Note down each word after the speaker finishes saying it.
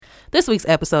This week's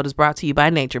episode is brought to you by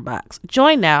NatureBox.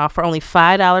 Join now for only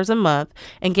 $5 a month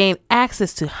and gain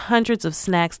access to hundreds of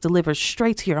snacks delivered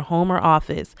straight to your home or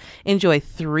office. Enjoy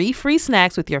 3 free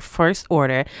snacks with your first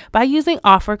order by using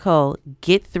offer code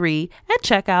GET3 at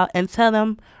checkout and tell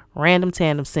them Random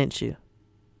Tandem sent you.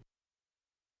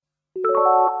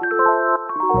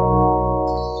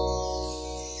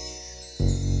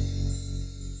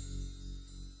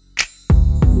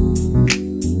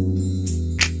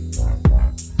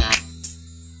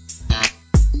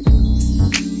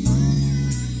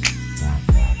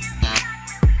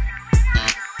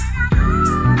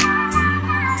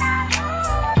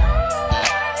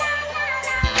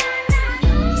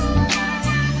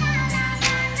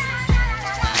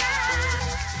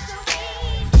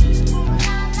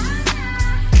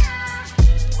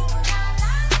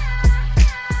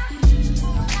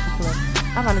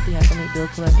 I've honestly had so many bill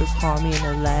collectors call me in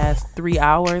the last 3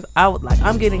 hours.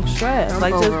 I'm getting stressed. I'm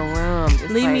like, overwhelmed.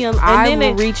 Just leave me alone. I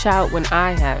will reach out when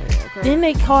I have it. Okay? Then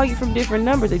they call you from different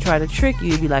numbers. They try to trick you.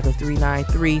 It'd be like a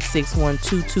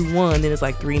 393-61221. Then it's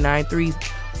like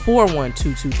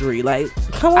 393-41223. Like,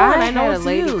 come on, I know had it's a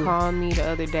lady you. call me the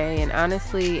other day, and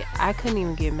honestly, I couldn't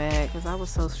even get mad because I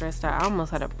was so stressed out. I almost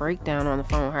had a breakdown on the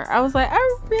phone with her. I was like,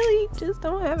 I really just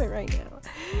don't have it right now.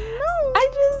 No,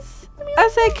 I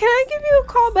said, can I give you a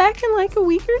call back in like a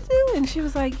week or two? And she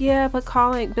was like, yeah, but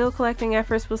bill collecting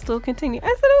efforts will still continue. I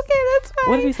said, okay, that's fine.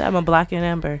 What if you say I'm a blocking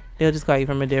number? They'll just call you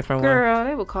from a different one. Girl,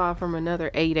 they will call from another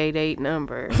 888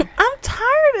 number. I'm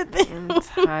tired of them. I'm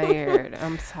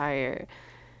tired.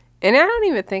 And I don't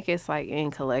even think it's like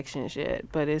in collection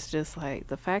shit, but it's just like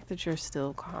the fact that you're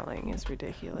still calling is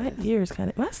ridiculous.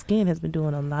 My skin has been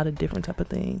doing a lot of different type of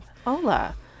things.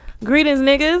 Hola. Greetings,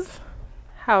 niggas.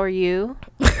 How are you?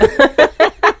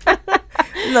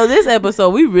 No, this episode,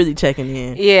 we really checking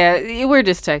in. Yeah, we're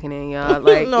just checking in, y'all.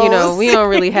 Like, No, we don't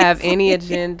really have any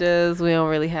agendas. We don't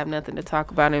really have nothing to talk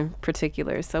about in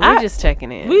particular. So we're just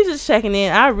checking in. We just checking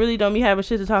in. I really don't be having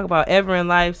shit to talk about ever in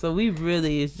life. So we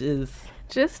really is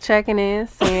just checking in,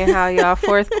 seeing how y'all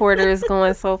fourth quarter is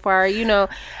going so far.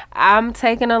 I'm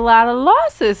taking a lot of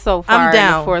losses so far. I'm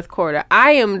down in the fourth quarter.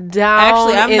 I am down.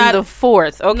 Actually, I'm the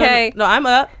fourth. Okay. No, I'm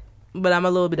up, but I'm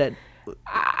a little bit.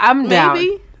 I'm down.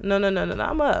 Maybe. No.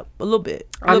 I'm up a little bit.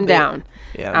 I'm down.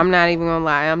 Yeah. I'm not even gonna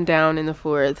lie. I'm down in the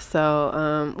fourth.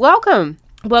 So, welcome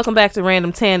back to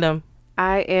Random Tandem.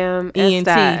 I am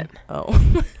ENT. Oh.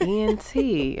 ENT.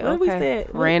 Okay. What we said?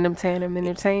 Random Tandem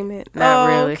Entertainment. Not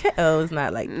really. Okay. Oh, it's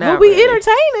not like. Not we really.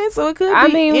 entertaining, so it could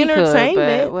be entertainment. We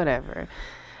could, but whatever.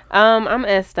 I'm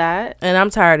S-Dot. And I'm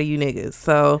tired of you niggas.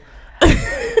 So.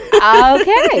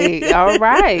 Okay. All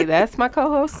right. That's my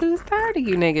co-host who's tired of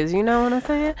you niggas. You know what I'm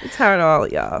saying? I'm tired of all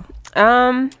of y'all.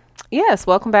 Yes.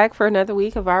 Welcome back for another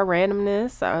week of our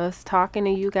randomness. Us talking to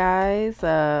you guys.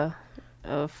 A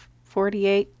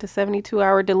 48 to 72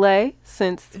 hour delay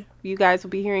since you guys will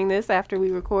be hearing this after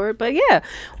we record. But yeah,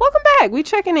 welcome back. We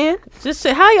checking in. Just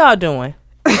say, how y'all doing?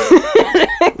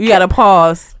 You got to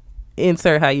pause.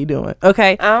 Insert how you doing.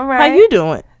 Okay. All right. How you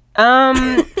doing?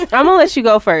 I'm gonna let you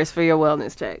go first for your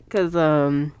wellness check, cause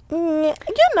I'm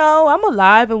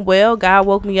alive and well. God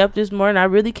woke me up this morning. I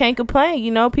really can't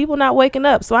complain. People not waking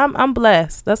up, so I'm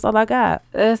blessed. That's all I got.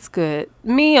 That's good.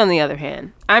 Me, on the other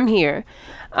hand, I'm here.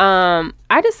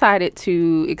 I decided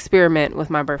to experiment with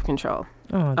my birth control.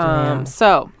 Oh, damn.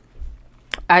 So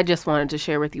I just wanted to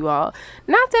share with you all,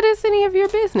 not that it's any of your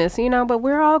business, but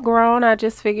we're all grown. I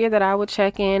just figured that I would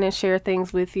check in and share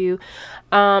things with you.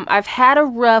 I've had a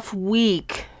rough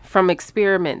week from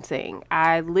experimenting.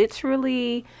 I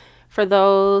literally, for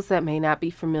those that may not be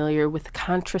familiar with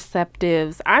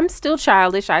contraceptives, I'm still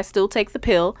childish. I still take the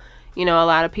pill. A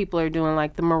lot of people are doing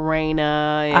like the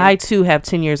Mirena. I too have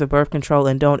 10 years of birth control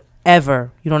and you don't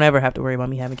ever have to worry about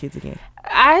me having kids again.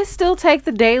 I still take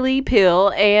the daily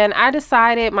pill, and I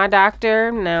decided, my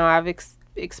doctor, now I've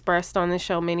expressed on this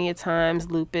show many a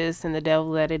times, lupus and the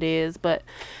devil that it is, but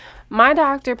my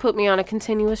doctor put me on a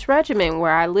continuous regimen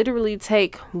where I literally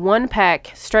take one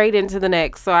pack straight into the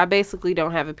next, so I basically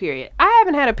don't have a period. I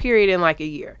haven't had a period in like a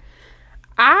year.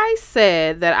 I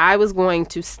said that I was going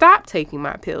to stop taking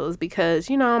my pills because,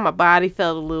 my body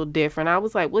felt a little different. I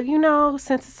was like, well,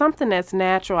 since it's something that's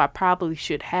natural, I probably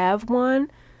should have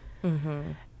one.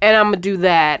 Mm-hmm. And I'm going to do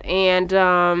that.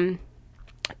 And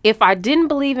if I didn't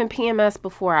believe in PMS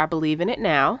before, I believe in it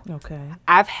now. Okay.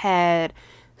 I've had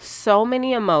so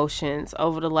many emotions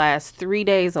over the last 3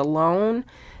 days alone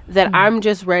that I'm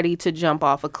just ready to jump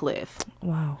off a cliff.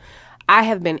 Wow. I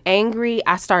have been angry.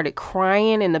 I started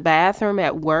crying in the bathroom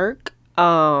at work.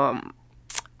 I've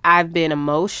been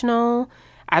emotional.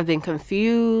 I've been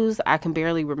confused. I can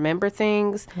barely remember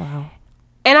things. Wow.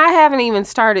 And I haven't even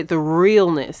started the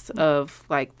realness of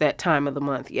like that time of the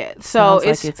month yet. So Sounds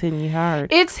like it's hitting you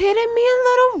hard. It's hitting me a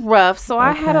little rough. So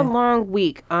I had a long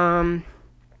week.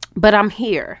 But I'm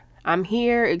here. I'm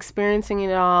here experiencing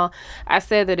it all. I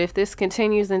said that if this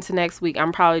continues into next week,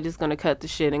 I'm probably just going to cut the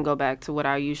shit and go back to what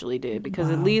I usually did, because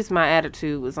at least my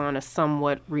attitude was on a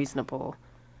somewhat reasonable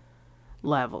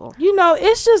level. You know,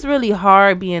 it's just really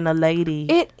hard being a lady.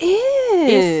 It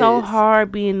is. It's so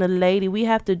hard being a lady. We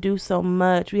have to do so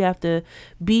much. We have to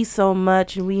be so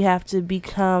much, and we have to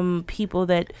become people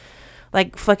that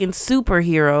like fucking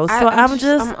superheroes. So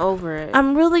I'm over it.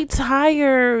 I'm really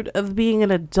tired of being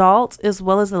an adult as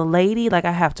well as a lady. Like,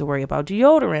 I have to worry about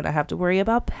deodorant. I have to worry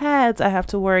about pads. I have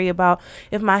to worry about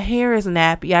if my hair is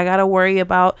nappy. I gotta worry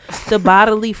about the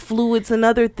bodily fluids and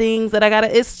other things that I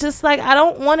gotta. It's just like, I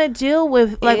don't want to deal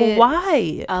with, like,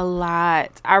 why? A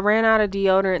lot. I ran out of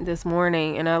deodorant this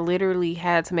morning, and I literally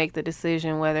had to make the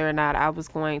decision whether or not I was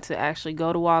going to actually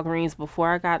go to Walgreens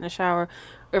before I got in the shower,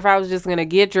 or if I was just going to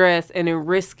get dressed and then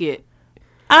risk it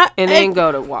and then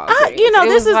go to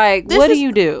Walgreens. What do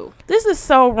you do? This is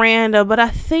so random, but I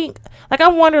think, like, I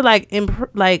wonder, like, in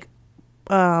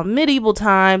medieval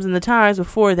times and the times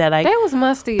before that, like, they was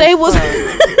musty. They was like,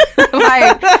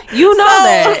 you know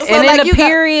that. So and like, in the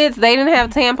periods, they didn't have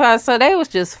tampons, so they was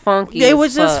just funky. They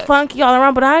was just funky all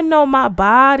around. But I know my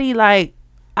body, like,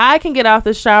 I can get out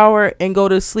the shower and go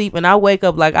to sleep, and I wake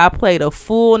up like I played a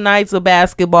full nights of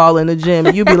basketball in the gym.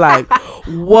 And you be like,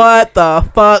 what the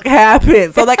fuck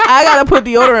happened? So, like, I gotta put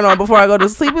deodorant on before I go to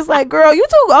sleep. It's like, girl, you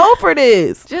too old for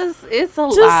this. It's a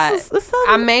lot.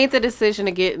 I made the decision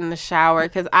to get in the shower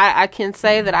because I can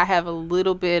say that I have a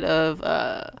little bit of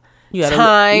time.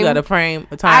 You got a frame.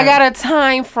 A time. I got a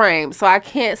time frame, so I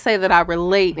can't say that I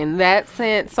relate in that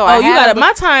sense. So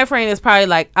my time frame is probably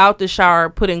like out the shower,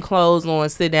 putting clothes on,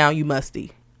 sit down, you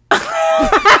musty.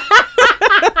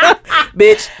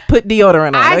 Bitch, put deodorant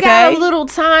on. I got a little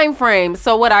time frame.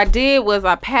 So what I did was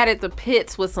I patted the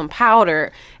pits with some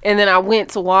powder, and then I went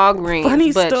to Walgreens.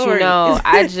 Funny story. You know,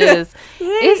 I just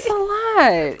it's a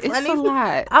lot. It's a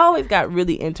lot. I always got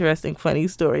really interesting funny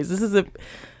stories.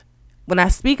 When I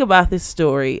speak about this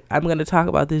story, I'm going to talk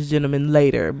about this gentleman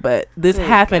later, but this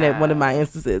happened at one of my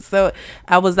instances. So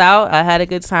I was out. I had a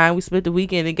good time. We spent the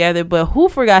weekend together, but who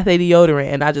forgot their deodorant?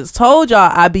 And I just told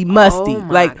y'all I be musty.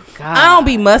 God. I don't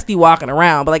be musty walking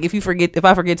around, but like if I forget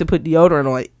to put deodorant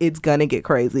on, it's going to get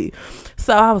crazy.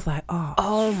 So I was like,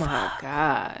 oh my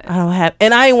God. I don't have,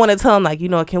 and I didn't want to tell him, like, you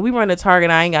know, can we run to Target?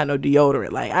 I ain't got no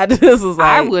deodorant. Like, I just was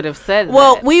like, I would have said that.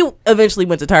 Well, we eventually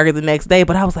went to Target the next day,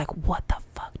 but I was like, what the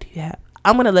fuck do you have?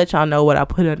 I'm going to let y'all know what I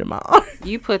put under my arm.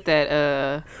 You put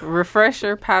that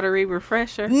powdery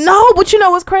refresher? No, but you know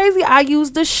what's crazy? I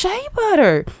used the shea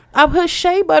butter. I put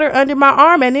shea butter under my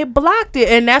arm and it blocked it.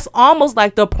 And that's almost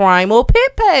like the Primal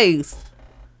Pit Paste.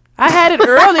 I had it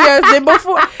earlier than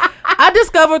before. I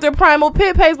discovered the Primal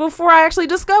Pit Paste before I actually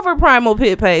discovered Primal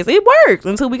Pit Paste. It worked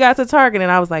until we got to Target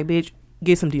and I was like, bitch,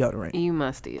 get some deodorant. You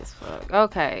musty as fuck.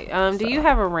 Okay. Do you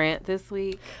have a rant this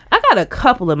week? I got a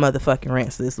couple of motherfucking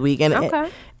rants this week, and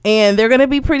they're gonna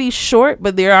be pretty short,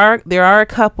 but there are a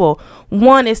couple.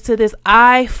 One is to this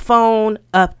iPhone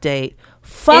update.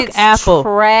 Fuck it's Apple.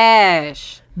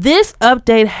 Trash. This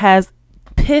update has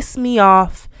pissed me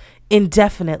off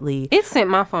indefinitely. It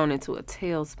sent my phone into a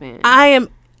tailspin. I am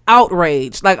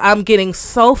outraged. Like, I'm getting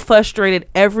so frustrated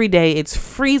every day. It's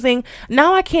freezing.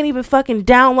 Now I can't even fucking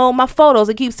download my photos.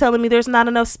 It keeps telling me there's not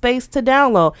enough space to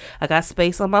download. I got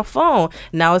space on my phone.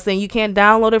 Now it's saying you can't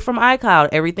download it from iCloud.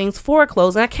 Everything's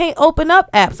foreclosed and I can't open up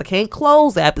apps. I can't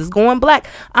close apps. It's going black.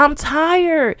 I'm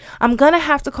tired. I'm gonna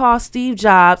have to call Steve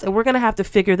Jobs and we're gonna have to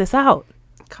figure this out.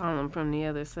 Call him from the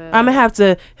other side. I'm gonna have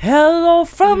to hello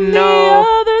from the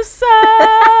other side.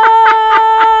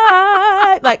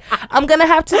 Like, I'm gonna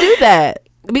have to do that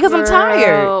because I'm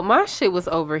tired. My shit was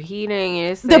overheating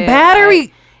and it said, the battery,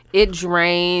 like, it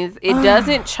drains. It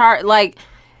doesn't charge. Like,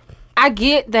 I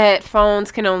get that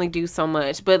phones can only do so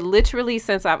much, but literally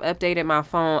since I've updated my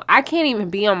phone, I can't even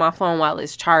be on my phone while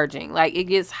it's charging. Like, it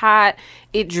gets hot.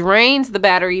 It drains the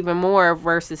battery even more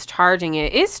versus charging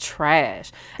it. It's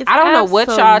trash. I don't know what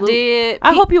y'all did.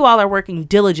 I hope you all are working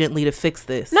diligently to fix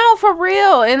this. No, for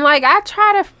real. And like, I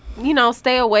try to,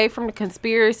 stay away from the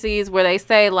conspiracies where they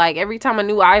say, like, every time a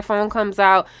new iPhone comes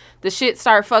out, the shit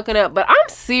start fucking up. But I'm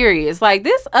serious. Like,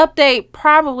 this update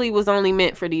probably was only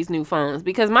meant for these new phones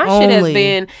because my shit has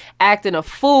been acting a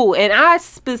fool. And I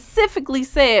specifically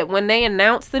said when they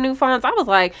announced the new phones, I was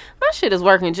like, my shit is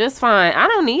working just fine. I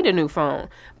don't need a new phone.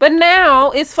 But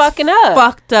now it's fucking up.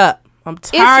 Fucked up. I'm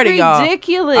tired of y'all. It's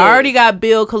ridiculous. I already got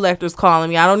bill collectors calling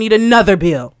me. I don't need another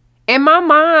bill. And my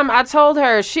mom, I told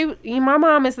her, my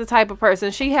mom is the type of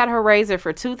person, she had her Razor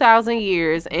for 2,000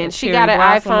 years, and she got an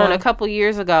iPhone a couple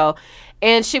years ago.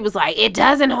 And she was like, it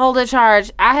doesn't hold a charge.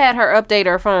 I had her update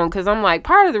her phone because I'm like,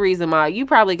 part of the reason why you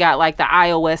probably got like the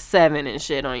iOS 7 and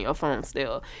shit on your phone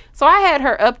still. So I had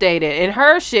her updated and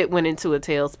her shit went into a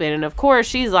tailspin. And of course,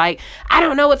 she's like, I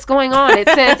don't know what's going on. It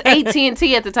says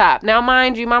AT&T at the top. Now,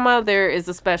 mind you, my mother is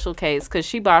a special case because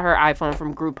she bought her iPhone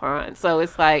from Groupon. So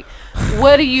it's like,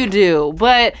 what do you do?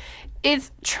 But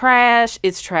it's trash.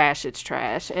 It's trash. It's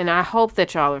trash. And I hope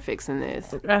that y'all are fixing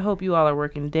this. I hope you all are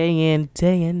working day in,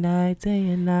 day and night,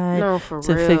 No, for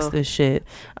to real. fix this shit.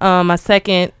 My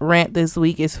second rant this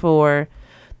week is for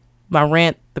my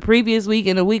rant the previous week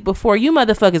and the week before. You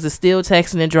motherfuckers are still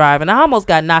texting and driving. I almost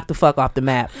got knocked the fuck off the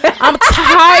map. I'm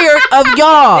tired of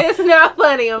y'all. It's not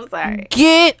funny. I'm sorry.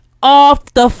 Get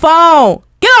off the phone.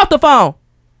 Get off the phone.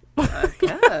 Oh,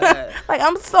 God. Like,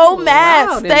 I'm so mad.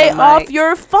 Loud in Stay the off mic.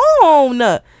 your phone.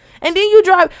 And then you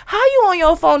drive. How you on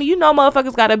your phone? You know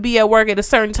motherfuckers got to be at work at a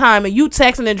certain time and you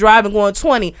texting and driving going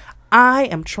 20. I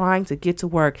am trying to get to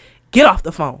work. Get off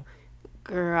the phone.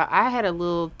 Girl, I had a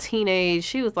little teenage,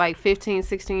 she was like 15,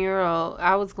 16-year-old.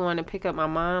 I was going to pick up my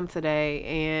mom today,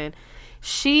 and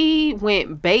she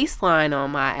went baseline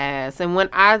on my ass. And when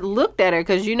I looked at her,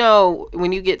 because you know,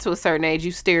 when you get to a certain age,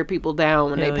 you stare people down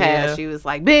when Hell they pass. yeah. She was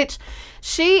like, bitch.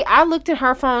 I looked at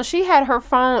her phone. She had her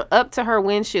phone up to her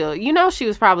windshield. You know, she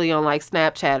was probably on like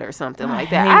Snapchat or something like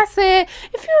that. I said,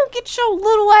 if you don't get your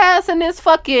little ass in this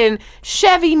fucking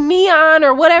Chevy Neon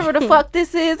or whatever the fuck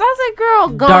this is, I said, girl,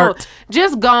 go. Dart.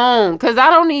 Just gone. Because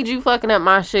I don't need you fucking up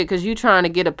my shit because you trying to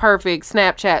get a perfect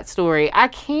Snapchat story. I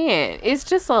can't. It's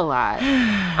just a lot.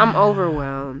 I'm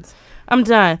overwhelmed. I'm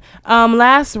done.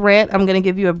 Last rant, I'm going to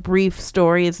give you a brief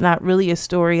story. It's not really a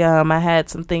story. I had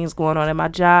some things going on at my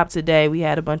job today. We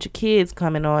had a bunch of kids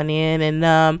coming on in, and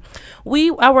I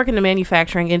work in the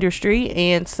manufacturing industry,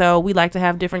 and so we like to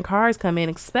have different cars come in,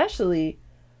 especially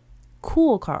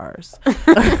cool cars.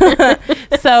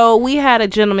 So we had a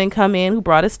gentleman come in who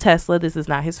brought his Tesla. This is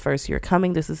not his first year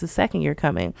coming. This is his second year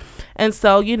coming. And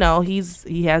so, you know, he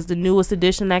has the newest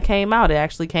edition that came out. It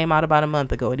actually came out about a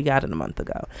month ago, and he got it a month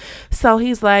ago. So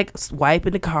he's like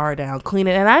wiping the car down,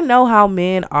 cleaning. And I know how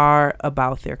men are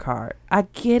about their car. I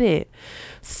get it.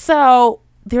 So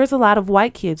there's a lot of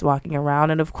white kids walking around.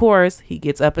 And of course, he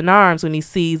gets up in arms when he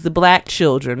sees the black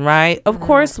children, right? Of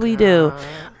course we do.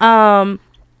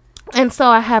 And so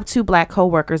I have two black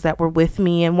coworkers that were with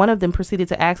me, and one of them proceeded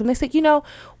to ask him. They said, you know,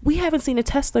 we haven't seen a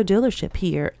Tesla dealership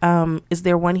here. Is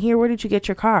there one here? Where did you get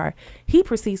your car? He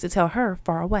proceeds to tell her,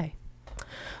 far away.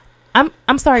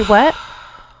 I'm sorry, what?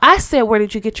 I said, where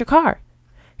did you get your car?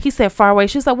 He said, far away.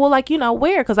 She's like, well, like, you know,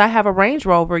 where? Because I have a Range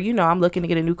Rover. You know, I'm looking to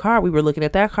get a new car. We were looking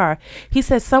at that car. He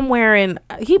said somewhere in,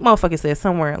 motherfucker said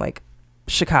somewhere in like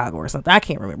Chicago or something. I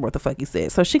can't remember what the fuck he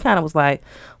said. So she kind of was like,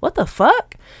 what the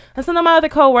fuck? And so then my other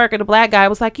coworker, the black guy,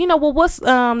 was like, you know, well, what's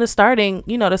the starting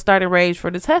range for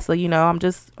the Tesla? You know, I'm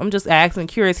just asking,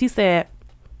 curious. He said,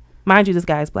 mind you, this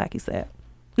guy is black. He said,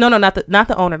 no, not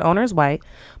the owner. The owner is white.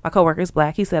 My coworker is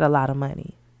black. He said, a lot of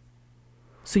money.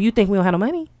 So you think we don't have no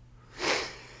money?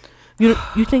 You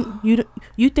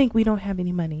think we don't have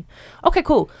any money? Okay,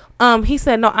 cool. He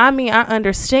said, no, I mean, I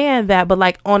understand that, but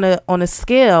like on a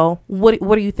scale, what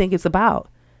do you think it's about?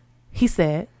 He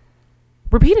said,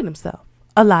 repeated himself,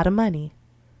 a lot of money.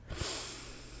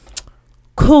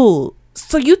 Cool.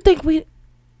 So you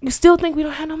still think we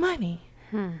don't have no money?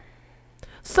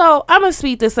 So I'm gonna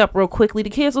speed this up real quickly.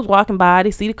 The kids was walking by, they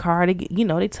see the car,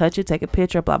 they touch it, take a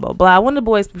picture, blah blah blah. One of the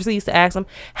boys proceeds to ask him,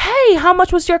 hey, how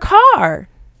much was your car?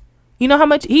 You know how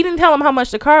much? He didn't tell him how much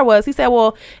the car was. He said,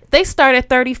 well, they start at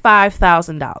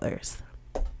 $35,000.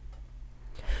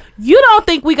 You don't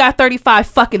think we got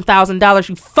 $35,000,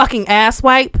 you fucking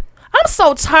asswipe? I'm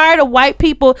so tired of white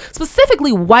people,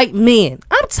 specifically white men.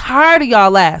 I'm tired of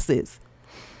y'all asses.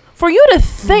 For you to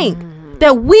think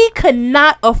that we could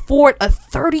not afford a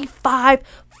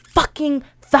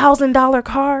 $35,000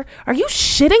 car, are you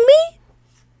shitting me?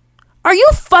 Are you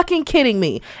fucking kidding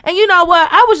me? And you know what?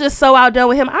 I was just so outdone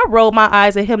with him. I rolled my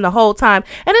eyes at him the whole time.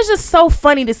 And it's just so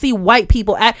funny to see white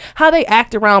people how they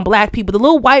act around black people. The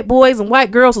little white boys and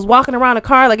white girls was walking around the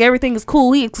car like everything is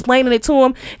cool. He explaining it to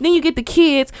them. Then you get the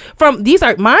kids from, these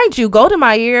are, mind you, Golden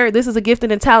Meyer, this is a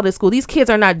gifted and talented school. These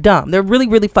kids are not dumb. They're really,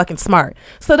 really fucking smart.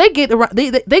 So they get around,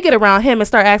 they get around him and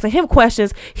start asking him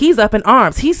questions. He's up in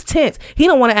arms. He's tense. He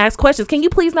don't want to ask questions. Can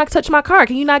you please not touch my car?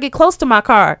 Can you not get close to my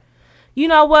car? You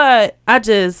know what? I'm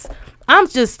just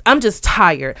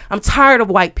tired. I'm tired of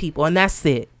white people, and that's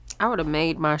it. I would have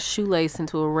made my shoelace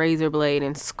into a razor blade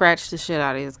and scratched the shit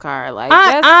out of his car. Like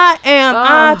I'm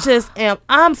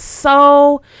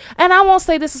so, and I won't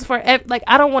say this is for like,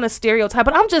 I don't want to stereotype,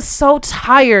 but I'm just so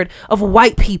tired of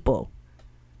white people.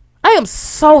 I am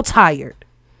so tired.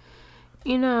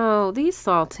 You know, these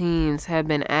saltines have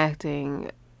been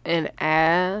acting an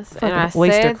ass. Fucking and I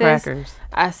oyster said crackers.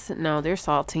 No, they're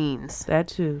saltines. That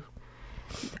too.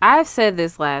 I've said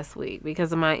this last week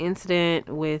because of my incident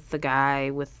with the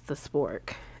guy with the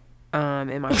spork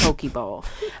in my poke bowl.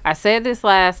 I said this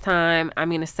last time. I'm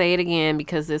going to say it again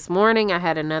because this morning I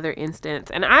had another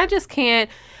instance. And I just can't.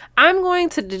 I'm going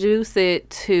to deduce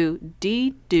it,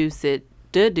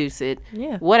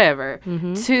 yeah, whatever,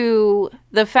 to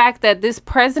the fact that this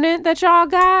president that y'all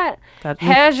got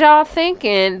has y'all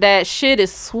thinking that shit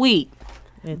is sweet.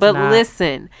 But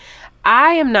listen,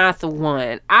 I am not the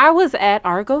one. I was at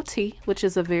Argo Tea, which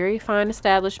is a very fine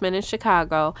establishment in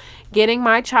Chicago, getting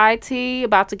my chai tea,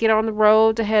 about to get on the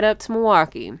road to head up to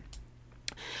Milwaukee.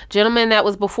 Gentleman that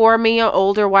was before me, an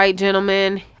older white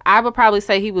gentleman. I would probably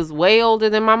say he was way older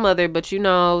than my mother, but you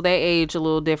know, they age a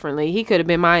little differently. He could have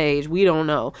been my age. We don't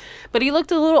know. But he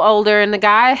looked a little older, and the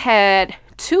guy had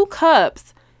 2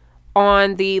 cups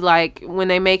on the, like, when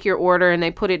they make your order and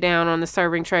they put it down on the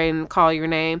serving tray and call your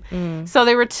name. So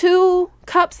there were 2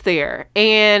 cups there,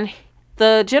 and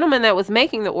the gentleman that was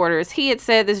making the orders, he had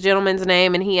said this gentleman's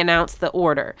name and he announced the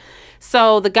order.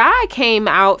 So the guy came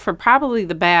out from probably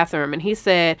the bathroom and he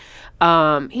said,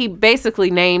 he basically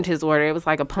named his order. It was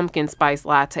like a pumpkin spice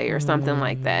latte or something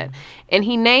like that. And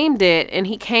he named it, and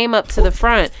he came up to the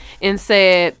front and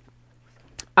said,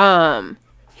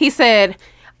 he said,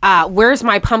 where's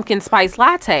my pumpkin spice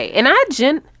latte? And I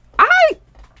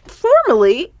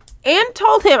formally and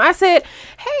told him, I said,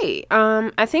 hey,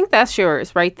 I think that's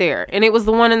yours right there. And it was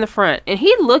the one in the front. And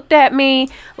he looked at me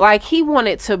like he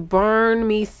wanted to burn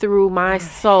me through my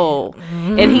soul.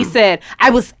 And he said,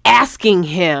 I was asking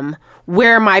him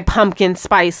where my pumpkin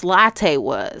spice latte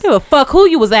was. Give a fuck who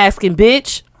you was asking,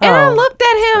 bitch. And I looked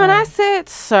at him and I said,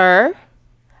 sir,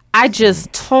 I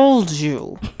just told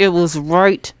you it was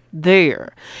right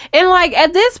there. And like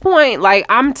at this point, like,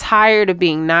 I'm tired of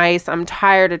being nice. I'm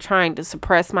tired of trying to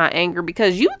suppress my anger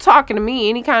because you talking to me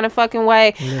any kind of fucking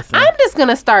way. Listen. I'm just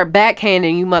gonna start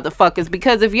backhanding you motherfuckers,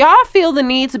 because if y'all feel the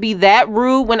need to be that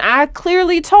rude when I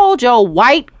clearly told your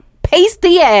white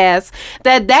pasty ass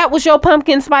that was your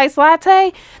pumpkin spice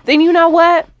latte, then you know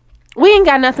what? We ain't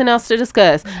got nothing else to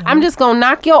discuss. I'm just gonna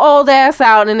knock your old ass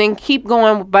out and then keep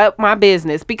going about my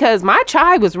business, because my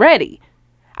chai was ready.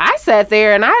 I sat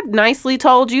there and I nicely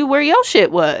told you where your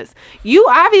shit was. You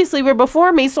obviously were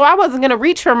before me, so I wasn't going to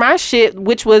reach for my shit,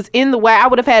 which was in the way. I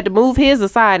would have had to move his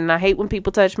aside, and I hate when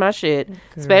people touch my shit,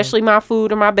 especially my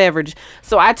food or my beverage.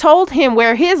 So I told him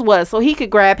where his was so he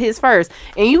could grab his first.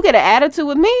 And you get an attitude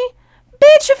with me?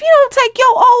 Bitch, if you don't take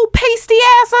your old pasty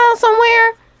ass on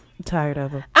somewhere. I'm tired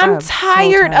of them. I'm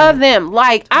tired of them.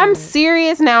 Like, I'm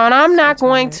serious now, and I'm not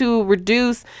going to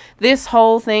reduce this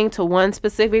whole thing to one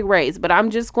specific race, but I'm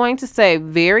just going to say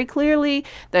very clearly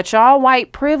that y'all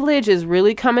white privilege is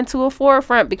really coming to a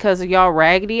forefront because of y'all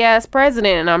raggedy ass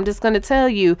president. And I'm just going to tell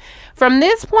you, from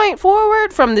this point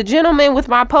forward, from the gentleman with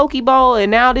my poke bowl and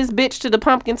now this bitch to the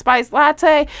pumpkin spice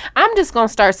latte, I'm just going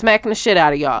to start smacking the shit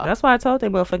out of y'all. That's why I told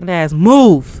that motherfucking ass,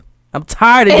 move. I'm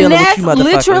tired of dealing with you motherfuckers.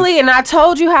 Literally, and I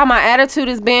told you how my attitude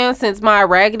has been since my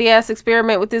raggedy ass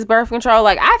experiment with this birth control.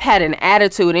 Like, I've had an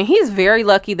attitude, and he's very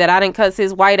lucky that I didn't cuss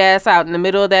his white ass out in the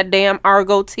middle of that damn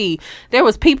Argo Tea. There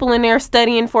was people in there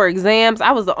studying for exams.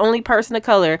 I was the only person of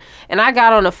color, and I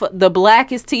got on the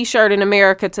blackest t-shirt in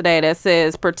America today that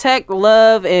says protect,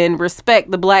 love, and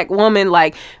respect the black woman.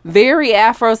 Like, very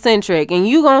Afrocentric. And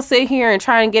you gonna sit here and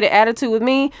try and get an attitude with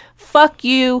me? Fuck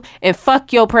you and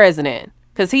fuck your president.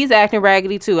 Because he's acting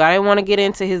raggedy, too. I didn't want to get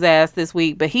into his ass this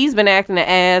week, but he's been acting the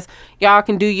ass. Y'all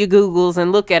can do your Googles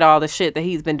and look at all the shit that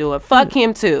he's been doing. Fuck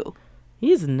him, too.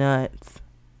 He's nuts.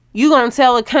 You gonna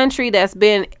tell a country that's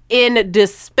been in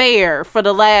despair for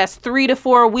the last 3 to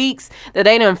 4 weeks that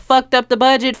they done fucked up the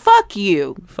budget? Fuck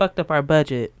you. Fucked up our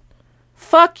budget.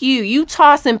 Fuck you. You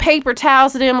tossing paper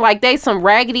towels at them like they some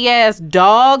raggedy ass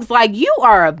dogs. Like, you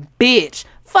are a bitch.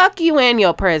 Fuck you and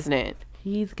your president.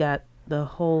 He's got the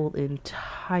whole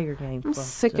entire game. I'm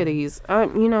sick of these.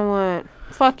 You know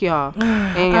what? Fuck y'all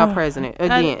and y'all president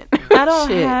again. I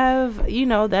don't have. You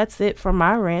know, that's it for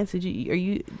my rants. Did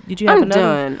you have another? I'm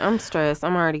done. I'm stressed.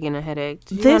 I'm already getting a headache.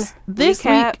 This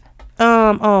recap? Week.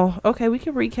 Oh, okay. We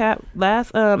can recap.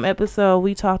 Last episode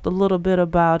we talked a little bit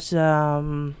about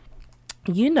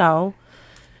you know,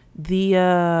 the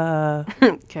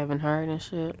Kevin Hart and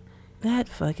shit. That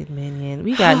fucking minion.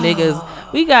 We got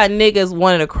niggas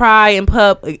wanting to cry in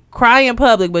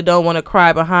public, but don't want to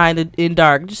cry behind it in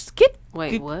dark. Just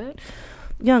what?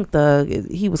 Young Thug,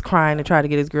 he was crying to try to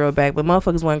get his girl back, but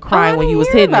motherfuckers wasn't crying when you was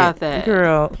hitting about it. That.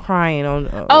 Girl crying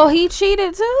on. He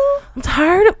cheated too. I'm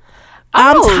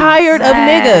tired of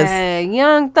niggas.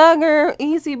 Young Thugger,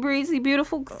 easy breezy,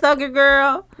 beautiful Thugger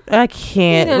girl. I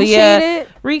can't. But yeah,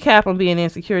 recap on being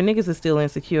insecure. Niggas is still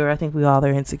insecure. I think we all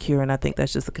are insecure, and I think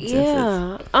that's just a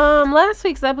consensus. Yeah. Last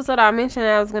week's episode, I mentioned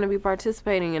I was going to be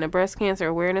participating in a breast cancer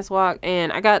awareness walk,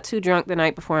 and I got too drunk the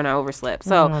night before and I overslept.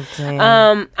 So,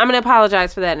 I'm going to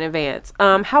apologize for that in advance.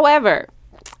 However,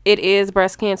 it is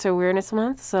Breast Cancer Awareness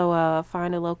Month, so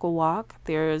find a local walk.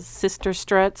 There's sister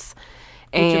struts.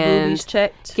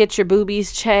 Get your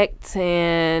boobies checked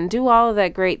and do all of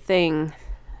that great thing.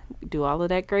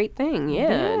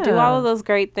 Yeah. Do all of those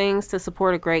great things to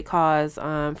support a great cause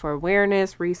for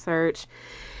awareness, research,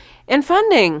 and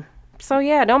funding. So,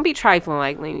 yeah, don't be trifling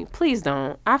like me. Please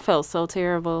don't. I felt so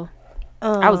terrible.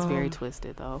 I was very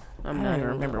twisted, though. I don't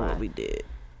remember what we did.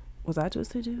 Was I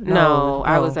twisted too? No,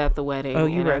 I was at the wedding. Oh,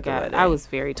 you were at the wedding. I was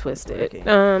very twisted.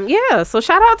 Yeah, so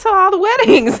shout out to all the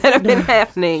weddings that have been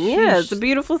happening. Yeah, it's a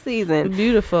beautiful season.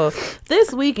 Beautiful.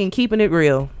 This week in Keeping It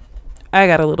Real, I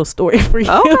got a little story for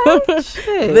you. Okay,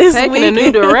 shit. This taking week, a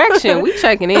new direction. We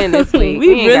checking in this week.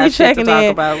 we ain't really got checking shit to in.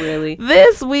 Talk about really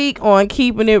this week on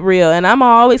Keeping It Real, and I'm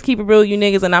always keep it real, you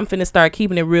niggas, and I'm finna start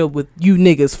keeping it real with you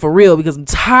niggas for real because I'm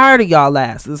tired of y'all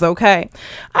asses. Okay,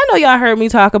 I know y'all heard me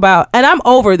talk about, and I'm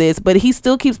over this, but he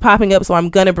still keeps popping up, so I'm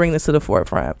gonna bring this to the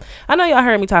forefront. I know y'all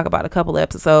heard me talk about a couple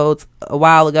episodes a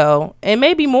while ago, and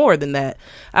maybe more than that.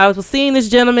 I was seeing this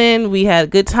gentleman. We had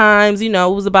good times. It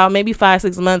was about maybe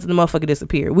 5-6 months, and the motherfucker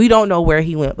disappeared. We don't know where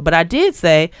he went, but I did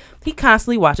say he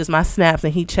constantly watches my snaps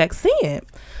and he checks in.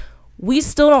 We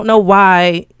still don't know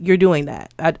why you're doing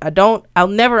that. I'll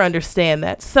never understand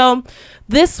that. So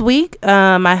this week,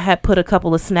 I had put a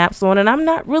couple of snaps on, and I'm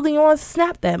not really on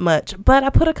Snap that much, but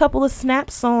I put a couple of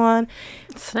snaps on.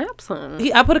 Snaps on?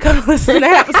 I put a couple of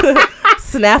snaps.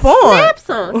 Snap on. Snaps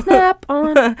on. Snap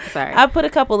on. Sorry. I put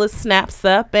a couple of snaps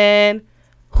up, and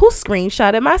who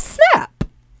screenshotted my snap?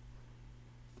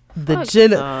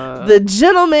 The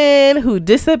gentleman who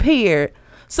disappeared.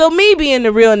 So me being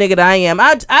the real nigga that I am,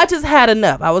 I just had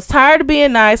enough. I was tired of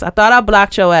being nice. I thought I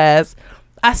blocked your ass.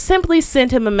 I simply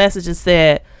sent him a message and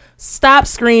said, stop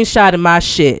screenshotting my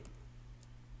shit.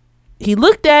 He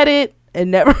looked at it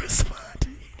and never responded.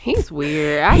 He's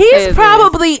weird. He's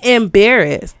probably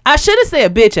embarrassed. I should have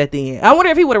said bitch at the end. I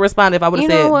wonder if he would have responded if I would have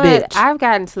said bitch. I've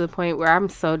gotten to the point where I'm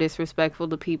so disrespectful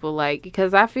to people,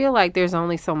 because I feel like there's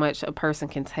only so much a person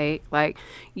can take. Like,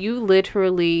 you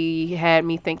literally had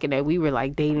me thinking that we were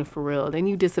like dating for real. Then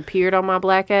you disappeared on my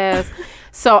black ass.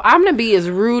 So I'm going to be as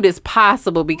rude as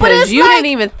possible because you didn't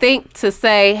even think to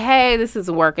say, hey, this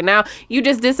isn't working out. You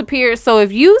just disappeared. So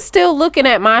if you still looking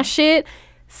at my shit,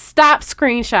 stop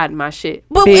screenshotting my shit.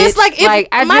 But bitch. It's like,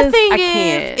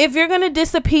 if you're gonna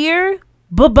disappear,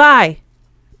 bye-bye.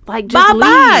 Like, just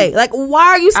bye-bye. leave. Like, why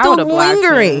are you still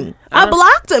lingering? I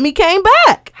blocked him. He came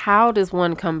back. How does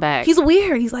one come back? He's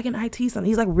weird. He's like an IT something.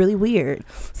 He's like really weird.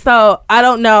 So I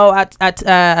don't know.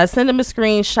 I sent him a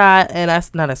screenshot, and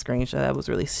not a screenshot. That was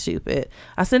really stupid.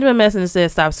 I sent him a message and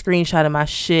said, stop screenshotting my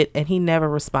shit, and he never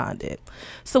responded.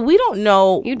 So we don't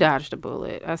know. You dodged a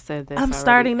bullet. I said this. I'm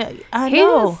starting to. I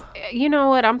know. You know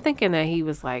what? I'm thinking that he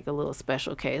was like a little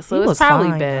special case. So it's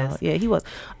probably best. Yeah, he was.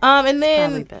 And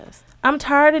then probably best. I'm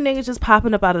tired of niggas just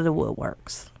popping up out of the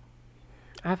woodworks.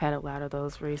 I've had a lot of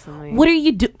those recently. What are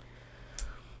you do?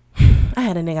 I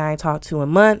had a nigga I ain't talked to in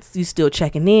months. You still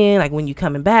checking in, like when you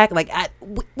coming back. Like,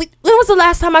 when was the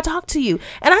last time I talked to you?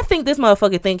 And I think this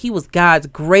motherfucker think he was God's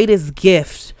greatest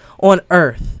gift on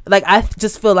earth. Like, I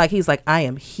just feel like he's like, I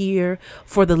am here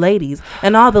for the ladies,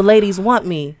 and all the ladies want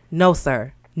me. No,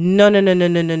 sir. No.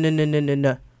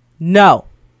 No.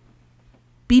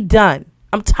 Be done.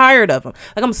 I'm tired of him.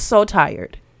 Like, I'm so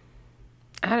tired.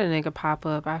 I had a nigga pop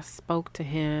up. I spoke to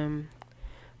him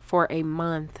for a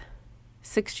month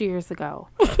 6 years ago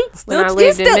when I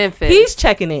lived in Memphis. He's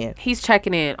checking in. He's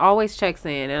checking in. Always checks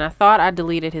in. And I thought I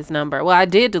deleted his number. Well, I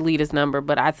did delete his number,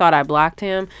 but I thought I blocked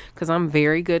him because I'm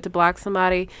very good to block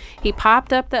somebody. He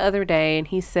popped up the other day and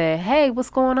he said, hey, what's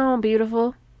going on,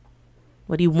 beautiful?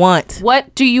 What do you want?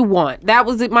 What do you want? That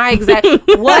was my exact.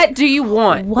 What do you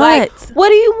want? What? Like, what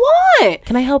do you want?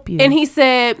 Can I help you? And he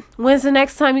said, when's the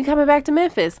next time you coming back to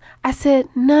Memphis? I said,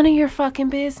 none of your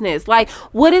fucking business. Like,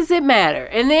 what does it matter?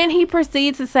 And then he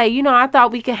proceeds to say, I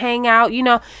thought we could hang out,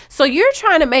 So you're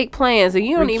trying to make plans and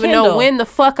you don't even know when the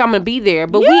fuck I'm going to be there.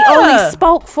 But we only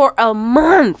spoke for a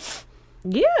month.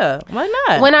 Yeah, why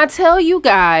not? When I tell you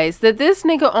guys that this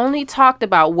nigga only talked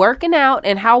about working out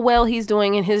and how well he's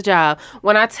doing in his job,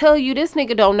 when I tell you this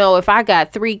nigga don't know if I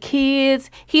got 3 kids,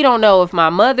 he don't know if my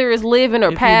mother is living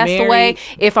or passed away,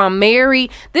 if I'm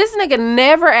married. This nigga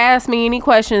never asked me any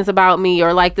questions about me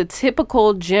or like the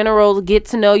typical general get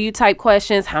to know you type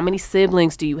questions. How many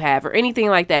siblings do you have or anything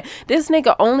like that? This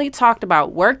nigga only talked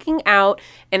about working out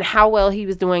and how well he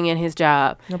was doing in his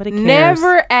job. Nobody cares.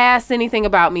 Never asked anything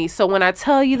about me. So when I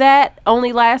tell you that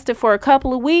only lasted for a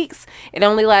couple of weeks, it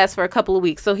only lasts for a couple of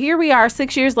weeks. So here we are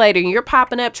 6 years later and you're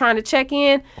popping up trying to check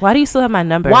in. Why do you still have my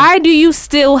number? Why do you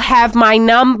still have my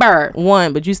number?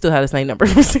 One, but you still have the same number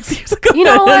from 6 years ago. You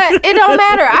know what? It don't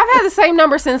matter. I've had the same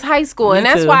number since high school. And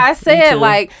that's why I said,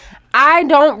 like, I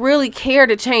don't really care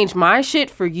to change my shit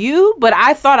for you, but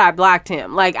I thought I blocked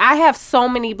him. Like, I have so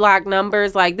many blocked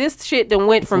numbers. Like, this shit done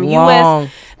went from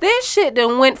US. This shit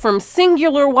done went from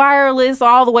Singular Wireless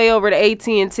all the way over to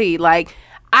AT&T. Like,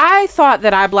 I thought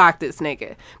that I blocked this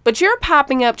nigga. But you're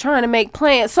popping up trying to make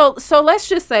plans. So let's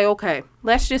just say, okay,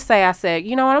 let's just say I said,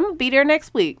 you know what, I'm going to be there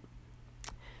next week.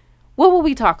 What will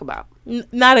we talk about?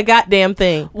 Not a goddamn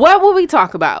thing. What will we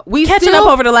talk about? We catching up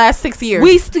over the last 6 years.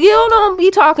 We still don't be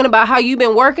talking about how you've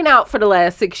been working out for the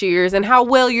last 6 years and how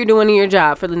well you're doing in your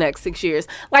job for the next 6 years.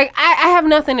 Like, I have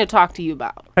nothing to talk to you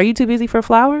about. Are you too busy for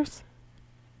flowers?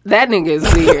 That nigga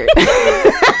is weird.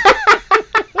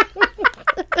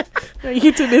 Are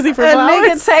you too busy for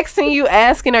flowers? A nigga texting you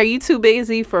asking, are you too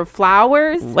busy for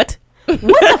flowers? What? What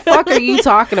the fuck are you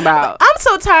talking about? I'm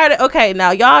so tired of, okay,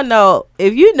 now y'all know,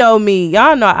 if you know me,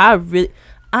 y'all know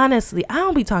honestly, I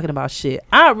don't be talking about shit.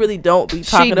 I really don't be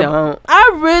talking about.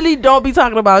 I really don't be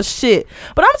talking about shit.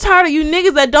 But I'm tired of you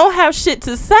niggas that don't have shit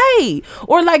to say,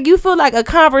 or like you feel like a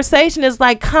conversation is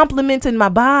like complimenting my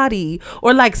body,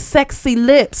 or like sexy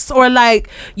lips, or like,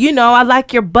 you know, I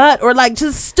like your butt, or like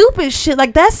just stupid shit.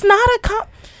 Like that's not a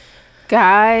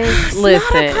guys.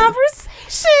 Listen, not a conversation.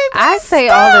 I say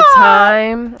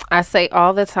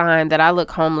all the time that I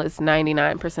look homeless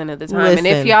 99% of the time. Listen. And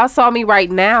if y'all saw me right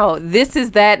now, this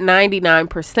is that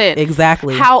 99%.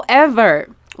 Exactly. However,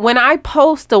 when I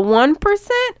post a 1%,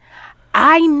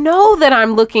 I know that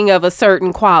I'm looking of a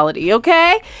certain quality,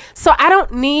 okay? So I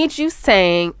don't need you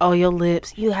saying, oh, your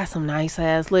lips, you got some nice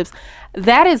ass lips.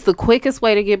 That is the quickest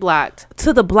way to get blocked.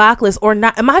 To the block list or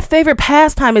not. My favorite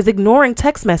pastime is ignoring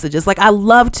text messages. Like, I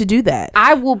love to do that.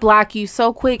 I will block you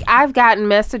so quick. I've gotten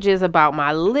messages about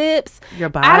my lips. Your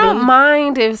body. I don't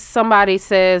mind if somebody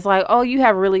says, like, oh, you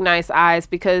have really nice eyes.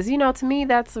 Because, you know, to me,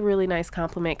 that's a really nice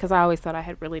compliment. Because I always thought I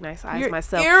had really nice eyes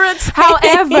myself. Irritating.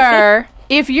 However,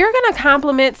 if you're going to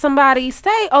compliment somebody,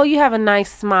 say, oh, you have a nice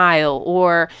smile.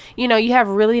 Or, you know, you have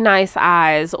really nice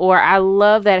eyes. Or I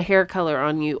love that hair color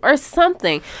on you. Or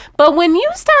something. But when you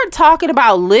start talking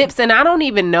about lips and I don't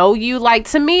even know you, like,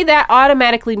 to me that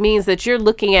automatically means that you're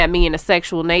looking at me in a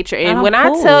sexual nature. And when I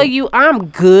tell you I'm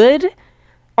good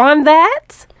on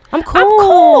that, I'm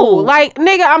cool. Like,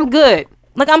 nigga, I'm good.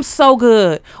 Like, I'm so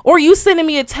good. Or you sending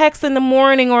me a text in the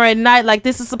morning or at night like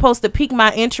this is supposed to pique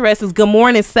my interest is good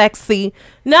morning, sexy.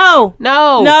 No,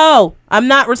 I'm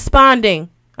not responding.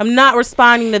 I'm not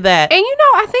responding to that. And you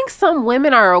know, I think some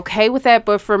women are okay with that.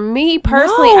 But for me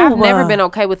personally, I've never been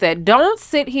okay with that. Don't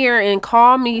sit here and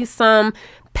call me some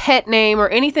pet name or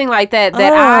anything like that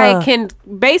I can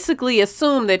basically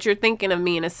assume that you're thinking of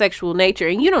me in a sexual nature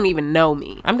and you don't even know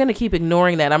me. I'm going to keep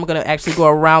ignoring that. I'm going to actually go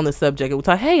around the subject and we'll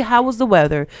talk, hey, how was the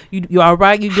weather? You all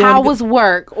right? You doing how was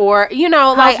work? Or, you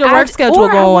know, how's your work schedule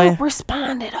going? I won't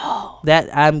respond at all. That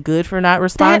I'm good for not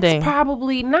responding. That's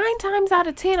probably 9 times out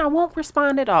of 10 I won't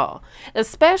respond at all.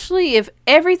 Especially if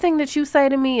everything that you say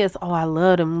to me is, oh, I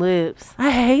love them lips.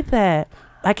 I hate that.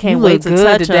 I can't you wait to good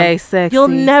touch today, them. Sexy. You'll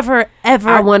never, ever,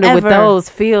 I wonder ever. what those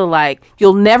feel like.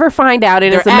 You'll never find out.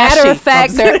 And They're as a matter ashy. of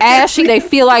fact, they're ashy. They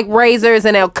feel like razors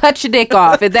and they'll cut your dick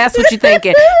off if that's what you're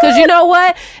thinking. Because you know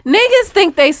what? Niggas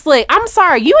think they slick. I'm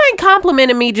sorry. You ain't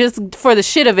complimenting me just for the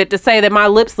shit of it to say that my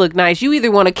lips look nice. You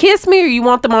either want to kiss me or you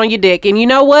want them on your dick. And you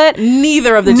know what?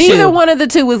 Neither of the two. Neither one of the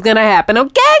two is going to happen.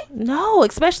 Okay? No,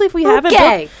 especially if we haven't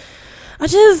been. I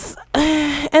just,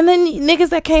 and then niggas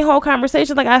that can't hold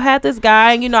conversation. Like, I've had this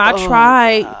guy, and, you know, I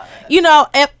tried, you know,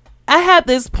 I had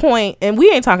this point, and we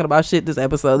ain't talking about shit this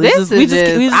episode. We just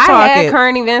I talking. had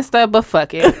current event stuff, but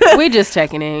fuck it. We just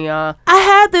checking in, y'all. I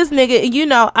had this nigga, and, you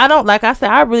know, I don't, like I said,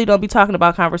 I really don't be talking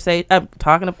about conversation.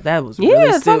 Talking about, that was really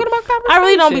talking stupid. about conversation. I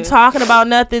really don't be talking about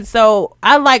nothing. So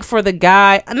I like for the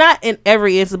guy, not in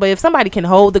every instance, but if somebody can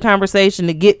hold the conversation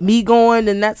to get me going,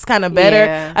 then that's kind of better.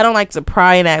 Yeah. I don't like to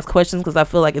pry and ask questions because I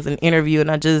feel like it's an interview,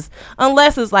 and I just,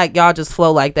 unless it's like y'all just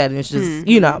flow like that, and it's just,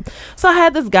 you know. So I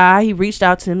had this guy, he reached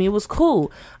out to me, it was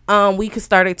cool. we could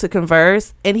started to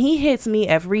converse, and he hits me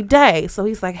every day. So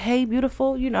he's like, hey,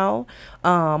 beautiful,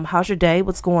 how's your day?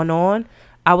 What's going on?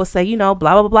 I would say, blah,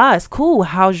 blah, blah. It's cool.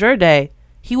 How's your day?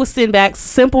 He would send back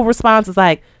simple responses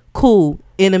like, cool,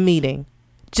 in a meeting.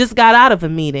 Just got out of a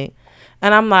meeting.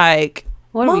 And I'm like,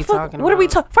 what are we talking about? What are we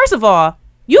talking? First of all,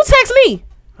 you text me.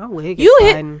 My wig is you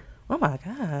sliding. hit. Oh my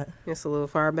God. It's a little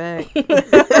far back.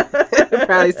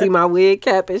 Probably see my wig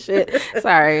cap and shit.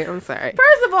 Sorry. I'm sorry.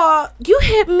 First of all, you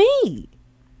hit me.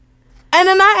 And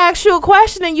then I ask you a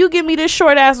question and you give me this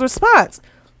short ass response.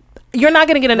 You're not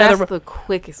going to get another. That's the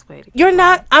quickest way to You're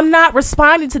not. I'm not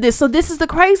responding to this. So this is the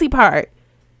crazy part.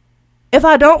 If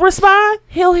I don't respond,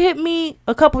 he'll hit me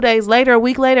a couple days later, a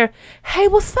week later. Hey,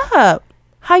 what's up?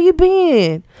 How you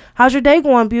been? How's your day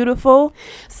going, beautiful?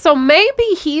 So maybe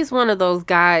he's one of those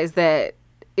guys that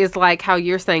is like how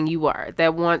you're saying you are,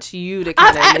 that wants you to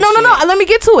kind of no. Let me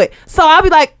get to it. So I'll be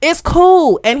like, it's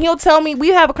cool. And he'll tell me, we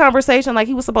have a conversation like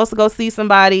he was supposed to go see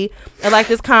somebody at like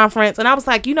this conference. And I was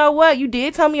like, you know what? You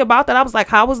did tell me about that. I was like,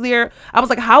 how was there? I was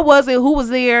like, how was it? Who was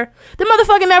there? The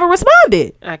motherfucker never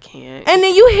responded. I can't. And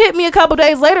then you hit me a couple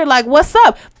days later like, what's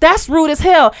up? That's rude as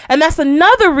hell. And that's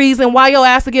another reason why your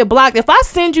ass to get blocked. If I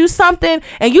send you something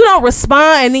and you don't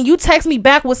respond and then you text me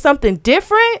back with something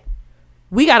different,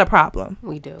 we got a problem.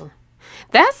 We do.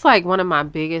 That's like one of my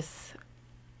biggest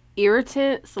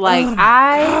irritants. Like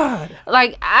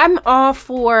I'm all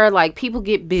for like people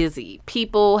get busy.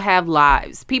 People have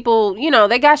lives. People,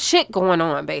 they got shit going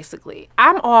on basically.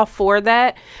 I'm all for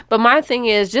that. But my thing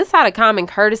is just out of common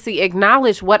courtesy,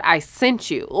 acknowledge what I sent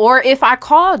you. Or if I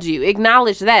called you,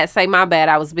 acknowledge that. Say, my bad,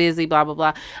 I was busy, blah, blah,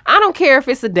 blah. I don't care if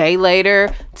it's a day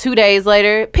later, 2 days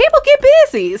later. People get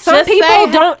busy. Some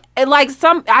people don't.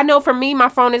 I know for me, my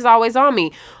phone is always on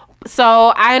me. So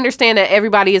I understand that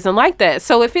everybody isn't like that.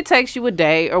 So if it takes you a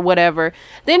day or whatever,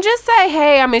 then just say,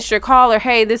 hey, I missed your call, or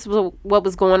hey, this was what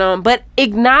was going on. But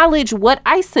acknowledge what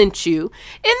I sent you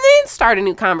and then start a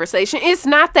new conversation. It's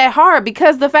not that hard,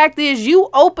 because the fact is you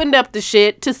opened up the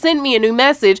shit to send me a new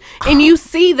message and you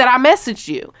see that I messaged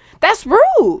you. That's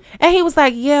rude. And he was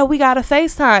like, yeah, we got to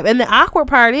FaceTime. And the awkward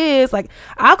part is, like,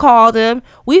 I called him.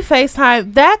 We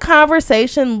FaceTime. That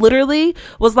conversation literally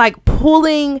was like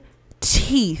pulling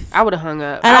teeth. I would have hung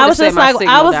up. And I was just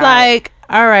like,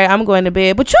 all right, I'm going to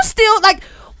bed. But you still, like,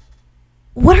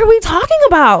 what are we talking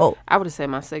about? I would have said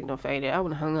my signal faded. I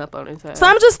would have hung up on his head. So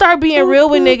I'm just start being real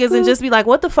with niggas and just be like,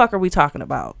 what the fuck are we talking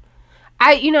about?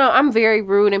 I'm very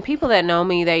rude, and people that know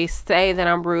me, they say that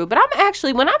I'm rude, but I'm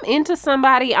actually, when I'm into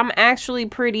somebody, I'm actually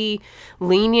pretty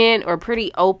lenient or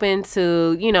pretty open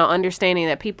to, understanding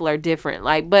that people are different.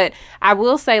 But I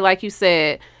will say, like you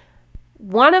said,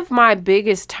 one of my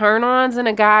biggest turn-ons in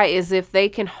a guy is if they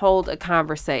can hold a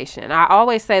conversation. I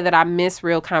always say that I miss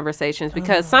real conversations,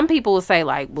 because some people will say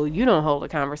like, well, you don't hold a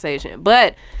conversation.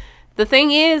 But the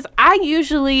thing is, I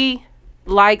usually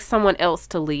like someone else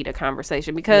to lead a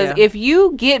conversation, because if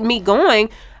you get me going,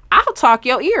 I'll talk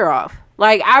your ear off.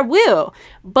 Like, I will.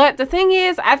 But the thing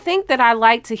is, I think that I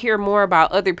like to hear more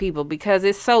about other people, because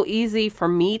it's so easy for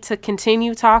me to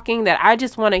continue talking that I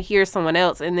just want to hear someone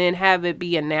else and then have it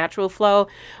be a natural flow.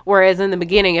 Whereas in the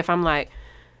beginning, if I'm like,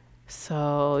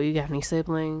 so you got any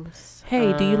siblings?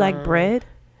 Hey, do you like bread?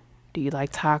 Do you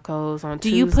like tacos on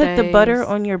Tuesdays? Do you put the butter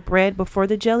on your bread before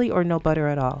the jelly, or no butter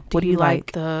at all? What do you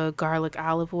like? The garlic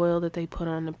olive oil that they put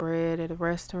on the bread at a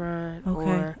restaurant? Okay.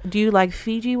 Or do you like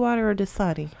Fiji water or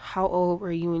Dasani? How old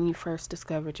were you when you first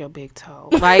discovered your big toe?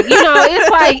 Like, it's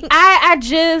like, I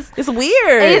just... It's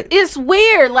weird. It's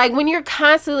weird. Like, when you're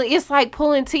constantly... It's like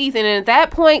pulling teeth. And at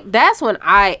that point, that's when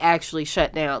I actually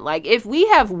shut down. Like, if we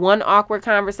have one awkward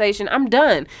conversation, I'm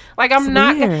done. Like, I'm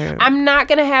not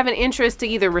going to have an interest to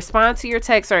either respond to your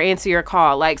text or answer your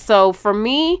call. Like, so for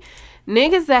me,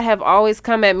 niggas that have always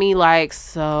come at me like,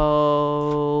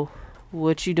 so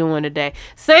what you doing today?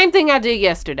 Same thing I did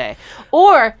yesterday.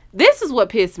 Or this is what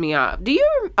pissed me off.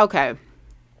 Okay,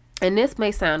 and this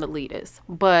may sound elitist,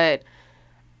 but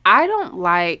I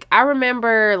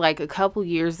remember like a couple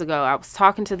years ago, I was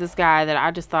talking to this guy that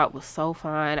I just thought was so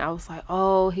fine. I was like,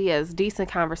 oh, he has decent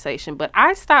conversation. But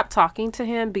I stopped talking to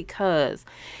him because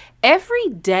every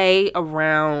day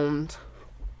around,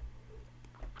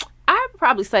 I'd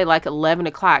probably say like 11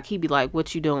 o'clock, he'd be like,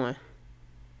 what you doing?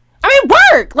 I mean,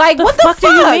 work. Like, what the fuck? Do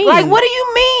you mean? Like, what do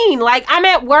you mean? Like, I'm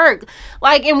at work.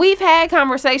 Like, and we've had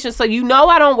conversations, so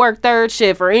I don't work third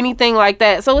shift or anything like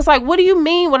that. So it's like, what do you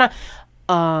mean when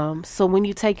so when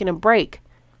you taking a break?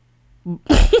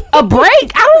 A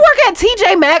break? I don't work at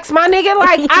TJ Maxx, my nigga.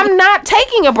 Like, I'm not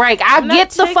taking a break. I get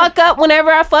the fuck up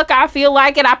whenever I feel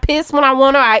like it. I piss when I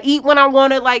want to. I eat when I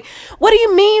want to. Like, what do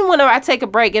you mean whenever I take a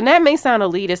break? And that may sound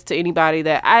elitist to anybody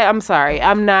that I'm sorry.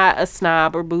 I'm not a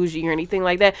snob or bougie or anything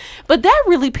like that. But that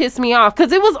really pissed me off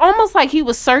because it was almost like he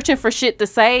was searching for shit to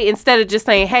say instead of just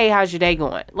saying, hey, how's your day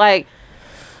going? Like,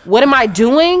 what am I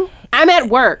doing? I'm at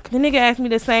work. The nigga asked me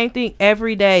the same thing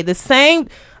every day.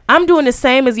 I'm doing the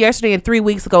same as yesterday and 3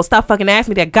 weeks ago. Stop fucking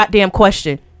asking me that goddamn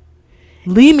question.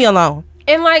 Leave me alone.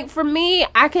 And like for me,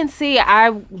 I can see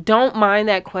I don't mind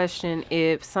that question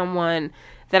if someone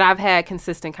that I've had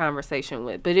consistent conversation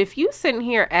with. But if you sitting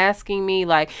here asking me,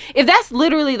 like, if that's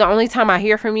literally the only time I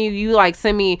hear from you, you like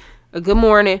send me a good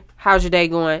morning, how's your day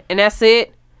going? And that's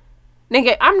it.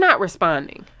 Nigga, I'm not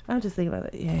responding. I'm just thinking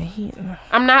about it. Yeah,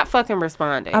 I'm not fucking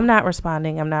responding. I'm not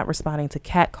responding. I'm not responding to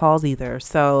cat calls either.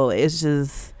 So it's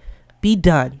just be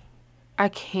done. I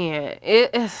can't.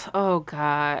 It is. Oh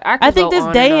God. I think this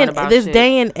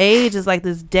day and age is like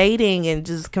this dating and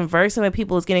just conversing with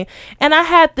people is getting. And I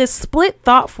had this split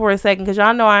thought for a second because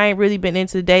y'all know I ain't really been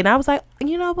into dating. I was like,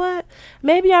 you know what?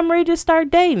 Maybe I'm ready to start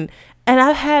dating. And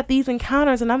I've had these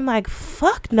encounters, and I'm like,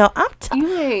 "Fuck no!"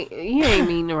 You ain't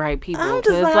meeting the right people. I'm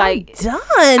just like I'm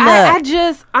done. I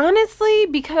just honestly,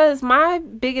 because my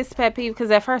biggest pet peeve,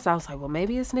 because at first I was like, "Well,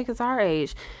 maybe this nigga's our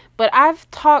age," but I've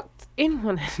talked.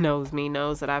 Anyone that knows me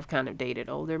knows that I've kind of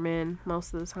dated older men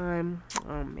most of the time,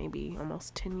 maybe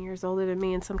almost 10 years older than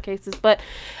me in some cases. But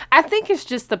I think it's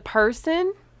just the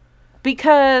person,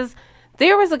 because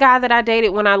there was a guy that I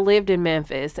dated when I lived in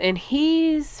Memphis, and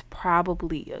he's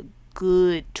probably a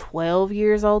good 12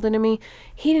 years older than me.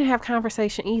 He didn't have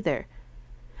conversation either.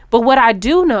 But what I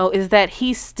do know is that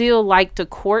he still liked to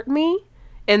court me.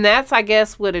 And that's, I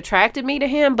guess, what attracted me to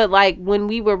him. But like when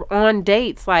we were on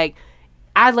dates, like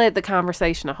I led the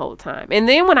conversation the whole time. And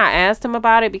then when I asked him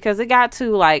about it, because it got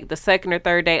to like the second or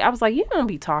third date, I was like, you don't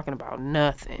be talking about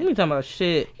nothing. You talking about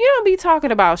shit. You don't be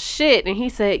talking about shit. And he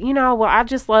said, well, I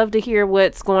just love to hear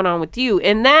what's going on with you.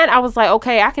 And that I was like,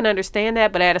 okay, I can understand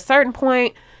that. But at a certain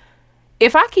point,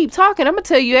 if I keep talking, I'm going to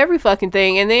tell you every fucking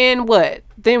thing. And then what?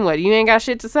 You ain't got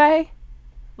shit to say?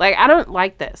 Like, I don't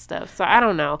like that stuff. So I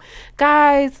don't know.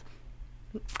 Guys,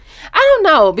 I don't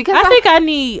know, because I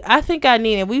think I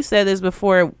need, and we've said this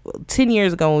before, 10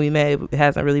 years ago when we met, it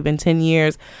hasn't really been 10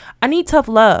 years. I need tough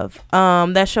love.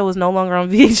 That show is no longer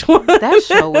on VH1. That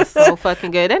show was so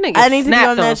fucking good. That nigga I need to be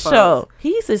on that show. Show. He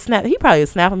used to snap. He probably was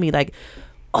snapping me like,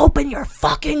 open your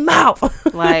fucking mouth.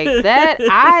 Like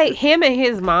that. Him and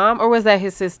his mom, or was that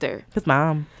his sister? His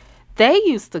mom. They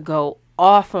used to go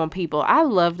off on people. I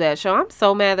love that show. I'm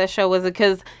so mad that show wasn't,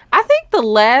 because I think the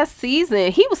last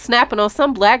season he was snapping on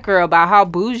some black girl about how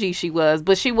bougie she was,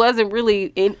 but she wasn't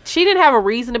really. She didn't have a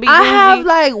reason to be bougie. I have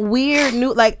like weird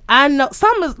new, like I know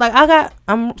some is like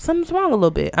something's wrong a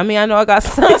little bit. I mean, I know I got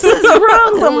something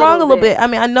wrong a little bit. I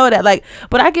mean, I know that, like,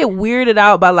 but I get weirded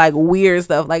out by like weird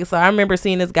stuff. Like, so I remember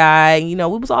seeing this guy. We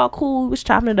was all cool. We was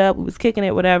chopping it up. We was kicking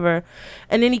it, whatever.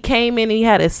 And then he came in and he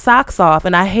had his socks off,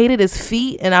 and I hated his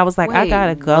feet, and I was like, I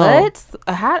gotta go. What?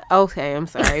 Okay, I'm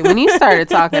sorry. When you started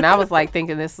talking, I was like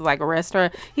thinking this is like a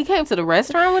restaurant. He came to the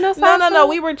restaurant with us? No.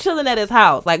 We were chilling at his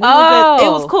house. Like, we were just, it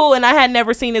was cool, and I had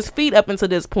never seen his feet up until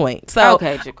this point. So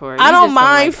okay, Jacory, I don't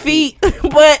mind feet,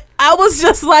 but I was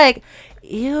just like,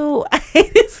 ew, I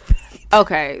hate his feet.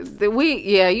 Okay,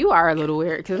 you are a little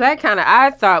weird, because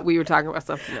I thought we were talking about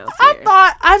something else.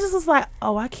 I just was like,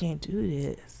 oh, I can't do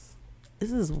this.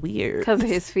 This is weird. Because of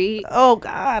his feet? Oh,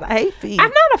 God. I hate feet.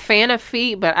 I'm not a fan of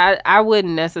feet, but I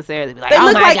wouldn't necessarily be like,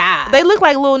 oh, my God. They look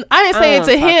like little... I didn't say it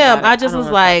to him. I just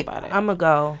was like, I'm going to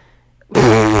go.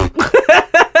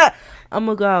 I'm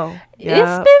going to go.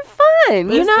 Yeah. It's been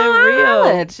fun. It's been real.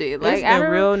 It's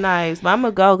been real nice. But I'm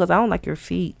going to go because I don't like your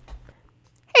feet.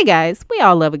 Hey guys, we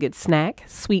all love a good snack.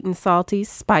 Sweet and salty,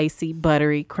 spicy,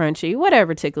 buttery, crunchy,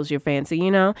 whatever tickles your fancy,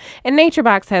 And Nature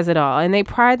Box has it all, and they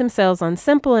pride themselves on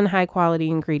simple and high quality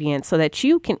ingredients so that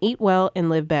you can eat well and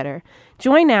live better.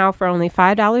 Join now for only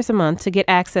 $5 a month to get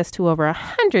access to over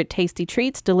 100 tasty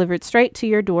treats delivered straight to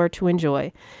your door to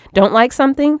enjoy. Don't like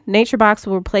something? Nature Box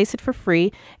will replace it for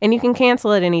free, and you can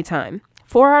cancel at any time.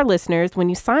 For our listeners, when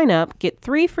you sign up, get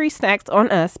 3 free snacks on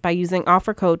us by using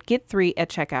offer code GET3 at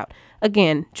checkout.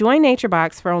 Again, join Nature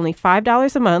Box for only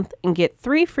 $5 a month and get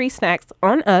 3 free snacks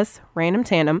on us, Random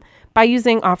Tandem, by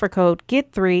using offer code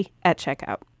GET3 at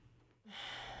checkout.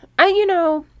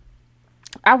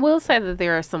 I will say that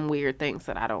there are some weird things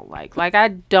that I don't like. Like, I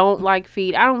don't like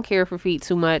feet. I don't care for feet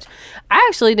too much. I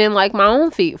actually didn't like my own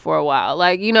feet for a while.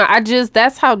 Like, you know,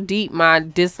 that's how deep my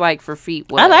dislike for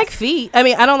feet was. I like feet. I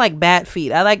mean, I don't like bad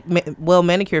feet. I like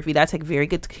manicured feet. I take very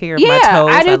good care of my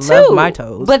toes. I do too. Love my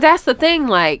toes. But that's the thing.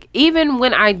 Like, even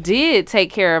when I did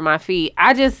take care of my feet,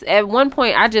 at one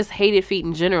point, I just hated feet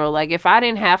in general. Like, if I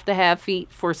didn't have to have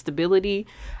feet for stability,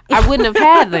 I wouldn't have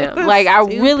had them. Like, I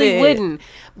really wouldn't.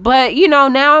 But, you know,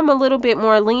 now I'm a little bit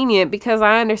more lenient because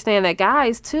I understand that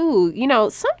guys, too, you know,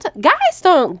 sometimes guys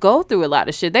don't go through a lot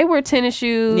of shit. They wear tennis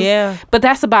shoes. Yeah. But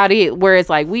that's about it. Whereas,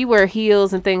 like, we wear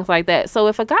heels and things like that. So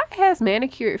if a guy has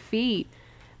manicured feet,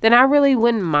 then I really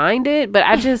wouldn't mind it. But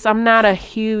I'm not a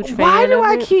huge fan. Why do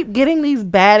I keep getting these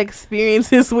bad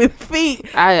experiences with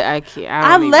feet? I can't.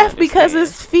 I left because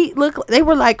his feet they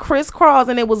were like crisscross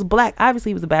and it was black.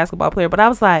 Obviously, he was a basketball player, but I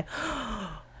was like,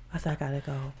 I gotta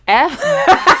go. Athletes'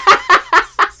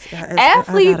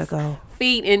 gotta go.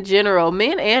 Feet in general,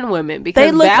 men and women, because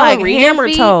they look like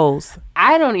hammer toes.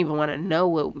 I don't even want to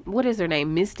know what is her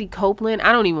name, Misty Copeland.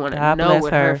 I don't even want to know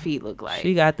what her feet look like.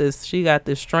 She got the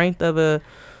strength of a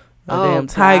damn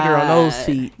tiger on those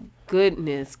feet.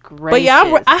 Goodness gracious. But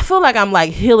yeah, I feel like I'm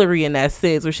like Hillary in that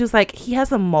sense, where she's like, he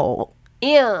has a mole.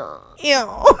 Ew. Oh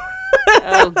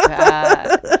God.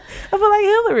 I feel like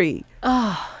Hillary.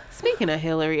 Oh. Speaking of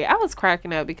Hillary, I was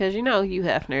cracking up because, you know, Hugh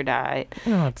Hefner died.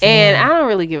 Oh, and I don't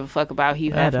really give a fuck about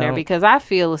Hugh Hefner because I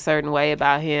feel a certain way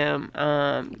about him.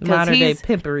 Modern day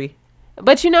pimpery.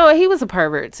 But, you know, he was a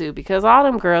pervert, too, because all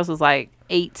them girls was, like,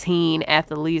 18 at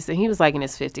the least, and he was, like, in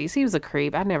his 50s. He was a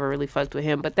creep. I never really fucked with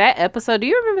him. But that episode, do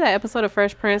you remember that episode of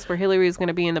Fresh Prince where Hillary was going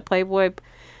to be in the Playboy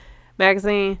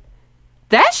magazine?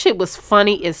 That shit was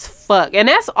funny as fuck. And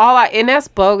that's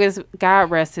bogus.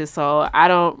 God rest his soul. I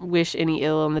don't wish any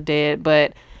ill on the dead,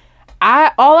 but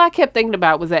all I kept thinking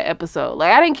about was that episode.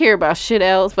 Like, I didn't care about shit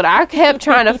else, but I kept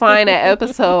trying to find that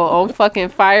episode on fucking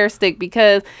Fire Stick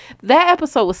because that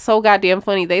episode was so goddamn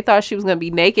funny. They thought she was going to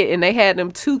be naked and they had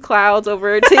them 2 clouds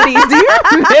over her titties. Do you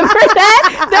remember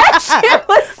that? That shit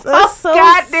was so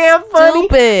goddamn funny.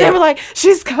 They were like,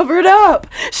 she's covered up.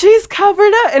 She's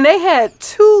covered up. And they had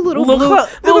 2 little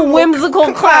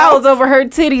whimsical clouds over her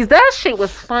titties. That shit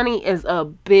was funny as a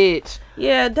bitch.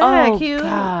 Yeah, that cute.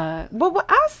 God. But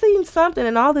I seen something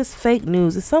in all this fake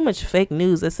news. There's so much fake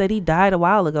news that said he died a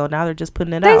while ago. Now they're just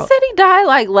putting it out. They said he died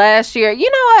like last year.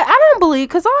 You know what? I don't believe,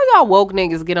 because all y'all woke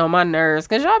niggas get on my nerves,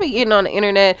 because y'all be getting on the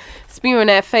internet spewing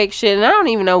that fake shit, and I don't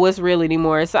even know what's real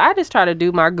anymore. So I just try to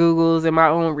do my Googles and my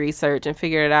own research and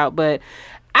figure it out. But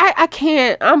I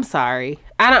can't. I'm sorry.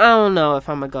 I don't know if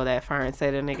I'm going to go that far and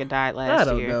say the nigga died last year. I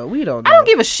don't know. We don't know. I don't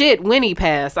give a shit when he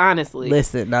passed, honestly.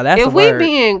 Listen, now that's if we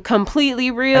being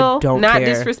completely real, not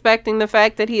care. Disrespecting the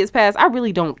fact that he has passed, I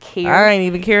really don't care. I ain't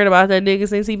even cared about that nigga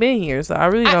since he been here, so I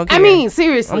really don't care. I mean,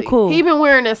 seriously. I'm cool. He been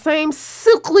wearing the same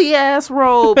silky ass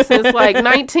robe since like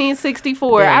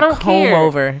 1964. I don't care.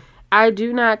 Over. I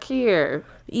do not care.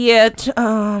 Yeah,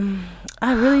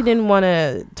 I really didn't want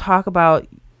to talk about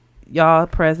y'all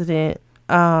president.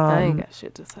 I ain't got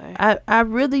shit to say. I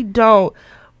really don't.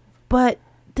 But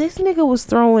this nigga was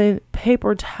throwing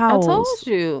paper towels. I told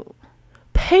you.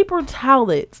 Paper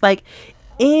towelettes, like,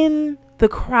 in the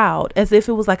crowd as if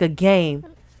it was like a game.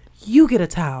 You get a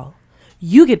towel.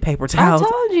 You get paper towels. I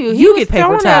told you. You get paper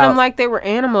towels. At them like they were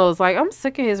animals. Like, I'm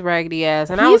sick of his raggedy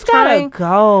ass. And I was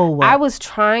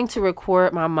trying to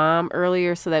record my mom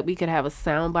earlier so that we could have a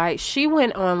sound bite. She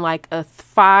went on like a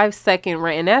 5-second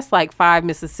rant, and that's like 5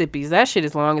 Mississippis. That shit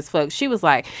is long as fuck. She was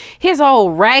like, his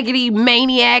old raggedy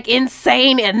maniac,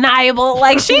 insane, aniable.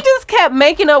 Like, she just kept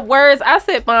making up words. I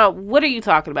said, Mom, what are you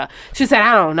talking about? She said,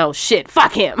 I don't know shit.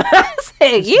 Fuck him. I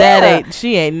said, yeah.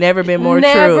 She ain't never been more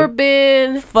Never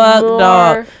been. Fuck dog.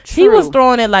 He was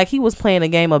throwing it like he was playing a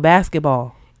game of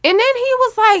basketball. And then he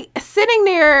was like sitting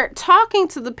there talking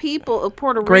to the people of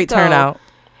Puerto Rico. Great turnout.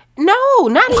 No,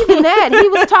 not even that. He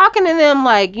was talking to them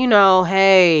like, you know,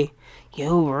 hey,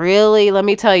 let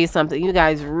me tell you something. You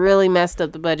guys really messed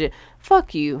up the budget.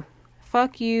 Fuck you.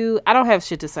 Fuck you. I don't have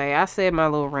shit to say. I said my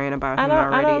little rant about him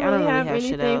already. I don't really have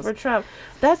shit else. For Trump.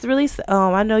 That's really,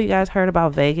 I know you guys heard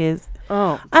about Vegas.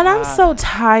 Oh, and I'm so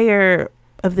tired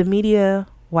of the media,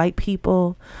 white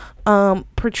people,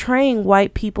 portraying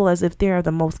white people as if they're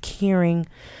the most caring,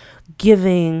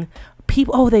 giving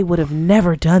people. Oh, they would have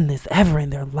never done this ever in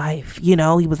their life. You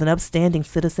know, he was an upstanding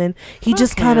citizen. He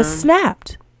just kind of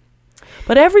snapped.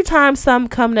 But every time some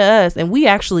come to us and we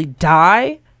actually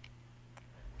die,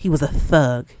 he was a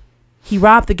thug. He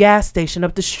robbed the gas station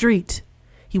up the street.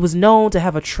 He was known to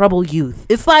have a troubled youth.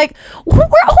 It's like, who's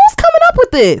coming up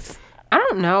with this? I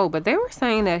don't know, but they were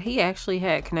saying that he actually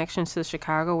had connections to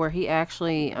Chicago where he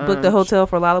actually booked the hotel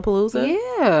for Lollapalooza.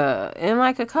 Yeah, and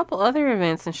like a couple other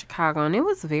events in Chicago, and it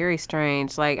was very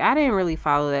strange. Like, I didn't really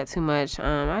follow that too much.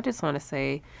 I just want to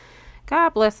say,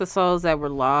 God bless the souls that were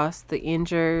lost, the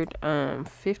injured,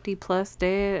 50 plus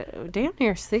dead, damn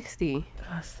near 60,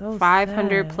 so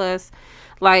 500 sad. plus.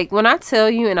 Like, when I tell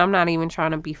you, and I'm not even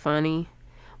trying to be funny,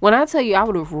 when I tell you I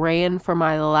would have ran for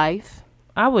my life.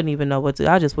 I wouldn't even know what to.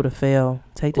 I just would have failed.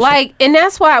 Take the like, and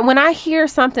that's why when I hear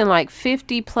something like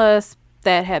 50 plus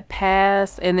that had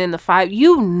passed, and then the 5,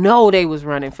 you know, they was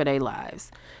running for their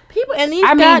lives. People, and these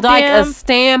I mean, like a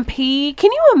stampede. Can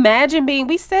you imagine being?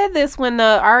 We said this when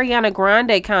the Ariana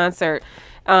Grande concert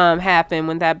happened,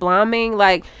 when that bombing,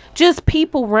 like just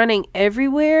people running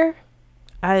everywhere.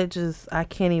 I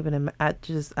can't even. I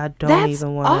don't That's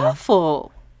even want.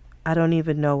 Awful. I don't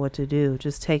even know what to do.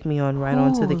 Just take me on right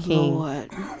onto the King.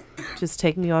 Lord. Just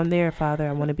take me on there, Father.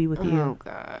 I want to be with you. Oh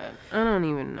God, I don't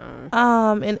even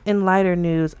know. In lighter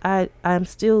news, I'm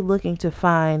still looking to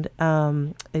find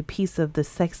a piece of the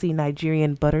sexy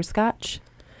Nigerian butterscotch.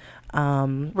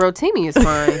 Rotimi is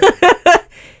fine.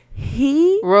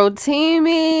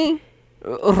 Rotimi.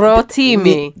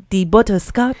 The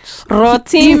butterscotch.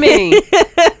 Rotimi.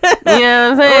 You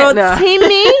know what I'm saying?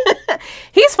 Rotimi. No.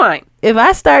 He's fine. If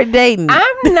I start dating,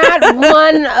 I'm not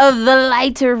one of the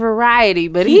lighter variety,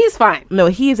 but he's fine. No,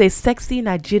 he is a sexy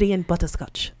Nigerian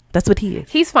butterscotch. That's what he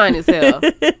is. He's fine as hell.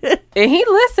 And he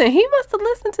must have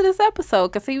listened to this episode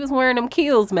because he was wearing them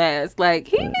Kiehl's masks. Like,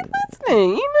 he be listening,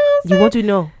 you know what I'm saying? You want to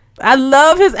know? I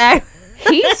love his act.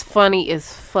 He's funny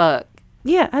as fuck.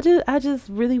 Yeah, I just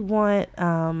really want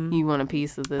you want a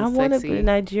piece of this I sexy want a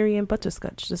Nigerian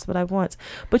butterscotch. Just what I want.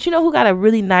 But you know who got a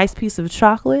really nice piece of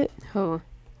chocolate? Who?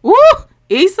 Woo!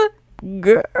 Issa?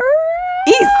 Girl.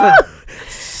 Issa.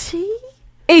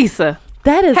 Issa.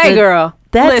 That is girl.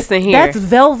 Listen here. That's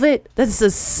velvet. That's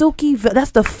a silky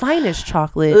that's the finest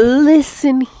chocolate.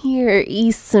 Listen here,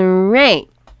 Issa Rae.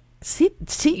 See,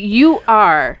 you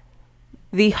are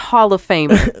the Hall of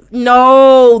Famer.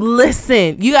 No,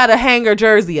 listen. You gotta hang her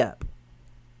jersey up.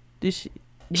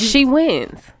 She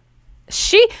wins.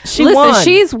 She won.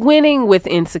 She's winning with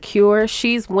Insecure.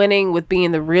 She's winning with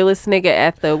being the realest nigga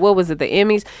at the the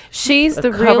Emmys. She's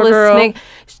the realest nigga,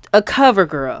 a cover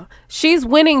girl. She's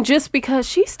winning just because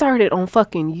she started on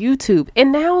fucking YouTube,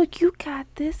 and now you got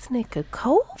this nigga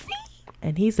Kofi,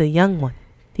 and he's a young one.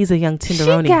 He's a young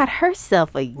tenderoni. She got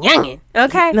herself a youngin'.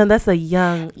 Okay, no, that's a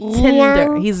young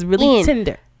tender. He's really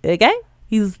tender. Okay,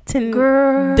 he's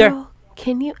tender. Girl,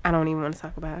 can you? I don't even want to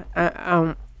talk about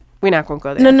it. We're not gonna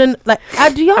go there. No. Like,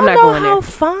 do y'all know how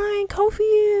fine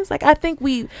Kofi is? Like, I think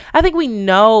we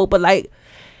know, but like,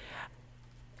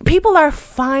 people are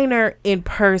finer in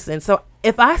person. So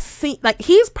if I see, like,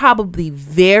 he's probably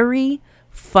very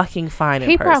fucking fine in person.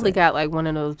 He probably got like one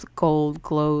of those gold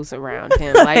glows around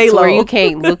him, like where you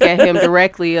can't look at him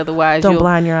directly, otherwise don't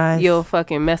blind your eyes. You'll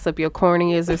fucking mess up your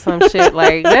corneas or some shit.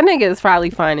 Like, that nigga is probably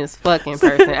fine as fuck in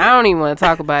person. I don't even want to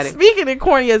talk about it. Speaking of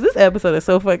corneas, this episode is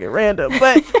so fucking random.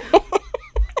 But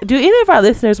do any of our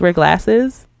listeners wear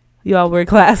glasses? You all wear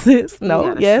glasses?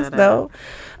 No. Yes. No.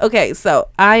 Okay, so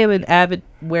I am an avid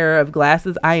wearer of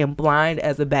glasses. I am blind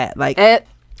as a bat. Like.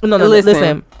 No,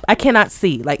 listen. I cannot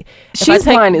see. Like, she's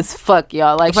blind as fuck,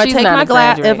 y'all. Like, she's not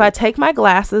exaggerating. If I take my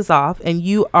glasses off and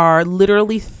you are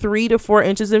literally 3 to 4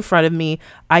 inches in front of me,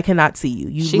 I cannot see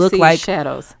you. She look like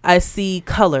shadows. I see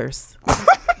colors.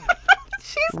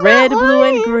 Red, blue,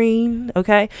 and green.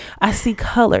 Okay, I see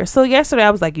color. So yesterday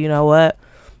I was like, you know what?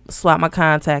 Swap my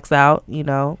contacts out. You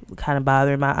know, kind of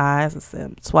bothering my eyes. I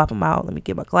said, swap them out. Let me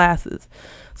get my glasses.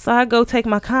 So I go take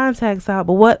my contacts out,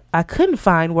 but what I couldn't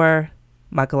find were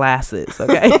my glasses.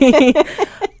 Okay.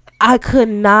 I could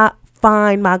not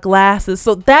find my glasses.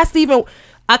 So that's even,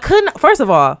 first of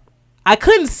all, I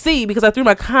couldn't see because I threw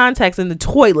my contacts in the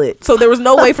toilet. So there was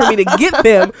no way for me to get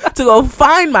them to go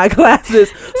find my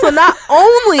glasses. So not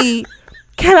only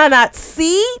can I not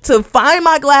see to find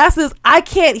my glasses, I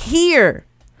can't hear.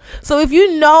 So if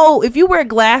you wear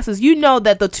glasses, you know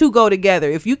that the two go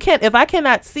together. If I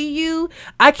cannot see you,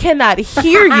 I cannot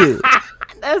hear you.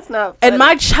 That's not funny. And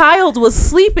my child was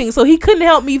sleeping, so he couldn't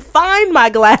help me find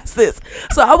my glasses.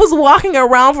 So I was walking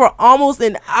around for almost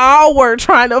an hour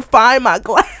trying to find my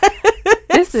glasses.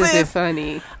 This isn't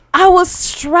funny. I was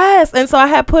stressed, and so I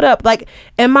had put up, like,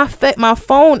 and my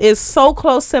phone is so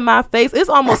close to my face, it's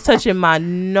almost touching my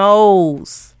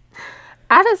nose.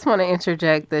 I just want to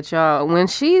interject that y'all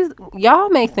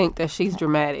may think that she's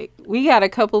dramatic. We got a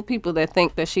couple people that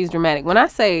think that she's dramatic. When I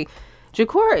say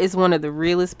Jakora is one of the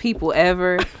realest people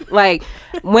ever. Like,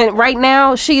 when right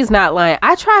now, she's not lying.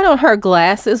 I tried on her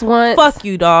glasses once. Fuck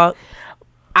you, dog.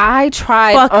 I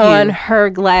tried on her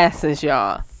glasses,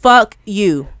 y'all. Fuck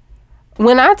you.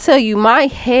 When I tell you my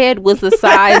head was the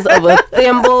size of a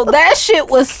thimble, that shit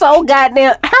was so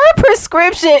goddamn. Her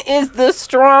prescription is the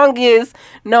strongest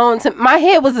known to. My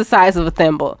head was the size of a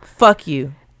thimble. Fuck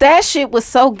you. That shit was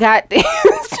so goddamn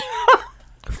strong.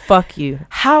 Fuck you.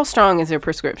 How strong is her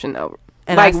prescription though?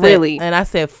 And like, really? And I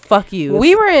said, fuck you.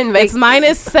 We were in Vegas. It's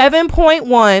minus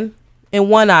 7.1 in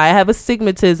one eye. I have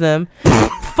astigmatism.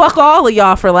 Fuck all of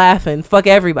y'all for laughing. Fuck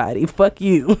everybody. Fuck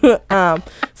you.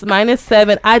 It's minus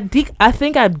 7. I think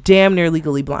I'm damn near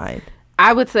legally blind.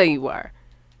 I would say you are.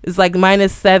 It's like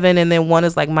minus 7, and then one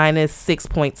is like minus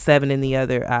 6.7 in the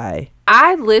other eye.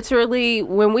 I literally,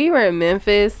 when we were in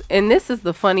Memphis, and this is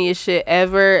the funniest shit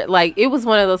ever, like, it was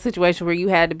one of those situations where you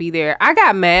had to be there. I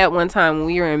got mad one time when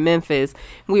we were in Memphis.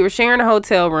 We were sharing a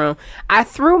hotel room. I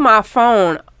threw my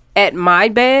phone at my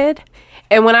bed.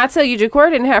 And when I tell you Jakora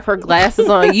didn't have her glasses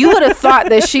on, you would have thought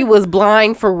that she was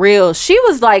blind for real. She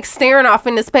was like staring off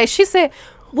into space. She said,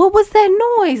 "What was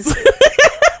that noise?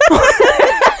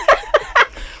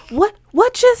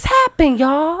 What just happened,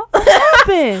 y'all? What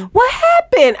happened? What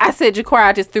happened?" I said, "Jakora,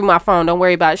 I just threw my phone. Don't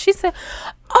worry about it." She said,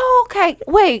 "Oh, okay.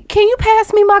 Wait, can you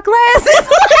pass me my glasses?"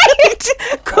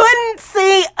 Couldn't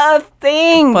see a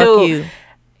thing, Fuck dude. you.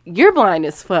 You're blind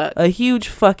as fuck. A huge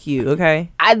fuck you,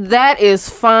 okay? That is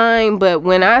fine, but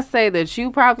when I say that you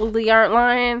probably aren't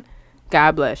lying,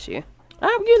 God bless you.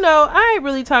 I ain't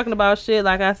really talking about shit.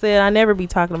 Like I said, I never be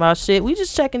talking about shit. We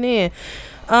just checking in.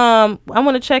 I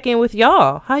want to check in with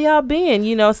y'all. How y'all been?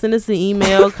 Send us an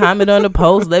email, comment on the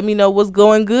post. Let me know what's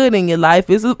going good in your life.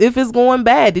 If it's going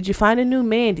bad, did you find a new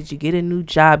man? Did you get a new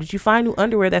job? Did you find new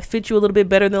underwear that fit you a little bit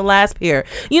better than the last pair?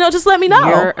 Just let me know.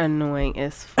 You're annoying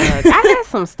as fuck. I got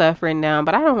some stuff written down,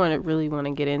 but I don't really want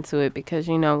to get into it because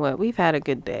you know what? We've had a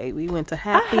good day. We went to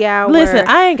happy hour. Listen,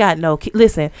 I ain't got no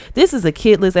listen, this is a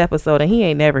kidless episode and he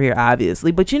ain't never here,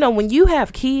 obviously. But when you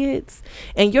have kids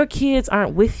and your kids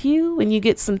aren't with you and you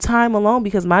get some time alone,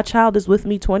 because my child is with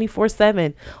me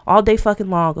 24/7 all day fucking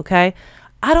long, okay?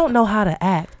 I don't know how to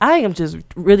act. I am just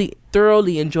really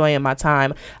thoroughly enjoying my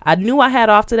time. I knew I had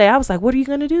off today. I was like, what are you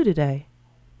gonna do today?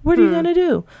 What are you gonna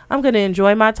do? I'm gonna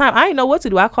enjoy my time. I didn't know what to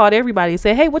do. I called everybody and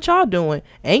said, hey, what y'all doing?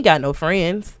 Ain't got no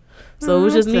friends, so it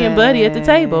was just me and Buddy at the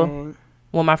table.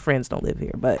 Well, my friends don't live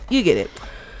here, but you get it.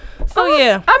 So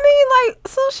yeah, I mean, like,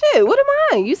 so shit. What am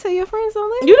I? You say your friends don't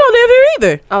live? You don't live here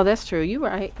either. Oh, that's true. You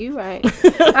right.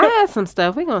 I had some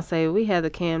stuff. We gonna say we had the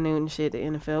Cam Newton shit. The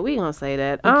NFL. We gonna say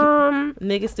that.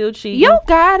 Nigga still cheating. Yo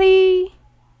Gotti.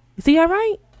 Is he all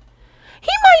right?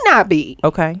 He might not be.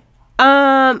 Okay.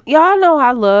 Y'all know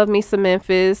I love me some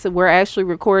Memphis. We're actually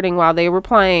recording while they were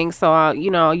playing, so you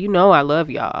know I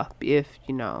love y'all. If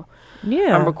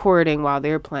yeah, I'm recording while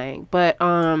they're playing, but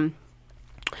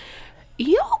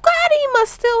Yo Gotti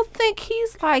must still think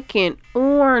he's like an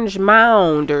Orange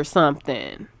Mound or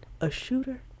something. A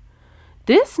shooter?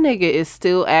 This nigga is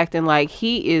still acting like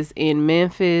he is in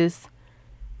Memphis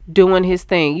doing his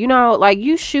thing. Like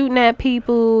you shooting at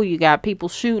people, you got people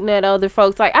shooting at other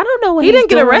folks. Like, I don't know what he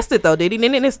didn't get arrested though, did he?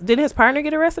 Didn't his partner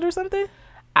get arrested or something?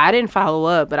 I didn't follow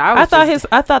up, but I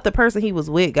thought the person he was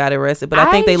with got arrested, but I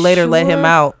think they later let him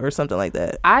out or something like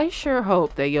that. I sure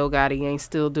hope that Yo Gotti ain't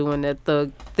still doing that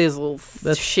thug thizzle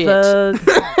shit.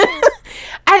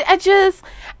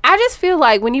 I just feel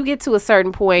like when you get to a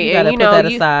certain point, you gotta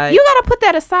put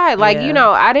that aside. Like,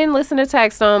 I didn't listen to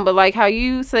Taxstone, but like how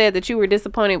you said that you were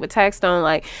disappointed with Taxstone,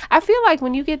 like I feel like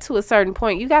when you get to a certain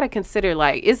point, you gotta consider,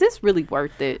 like, is this really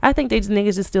worth it? I think these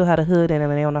niggas just still had a hood in them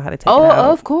and they don't know how to take it out.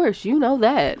 Oh, of course, you know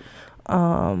that.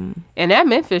 And that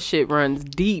Memphis shit runs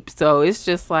deep, so it's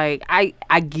just like I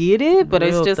get it, but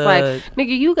it's just like,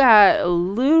 nigga, you got a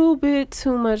little bit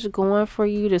too much going for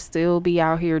you to still be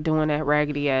out here doing that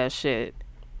raggedy ass shit.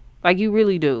 Like, you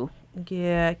really do.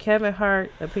 Yeah, Kevin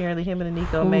Hart, apparently him and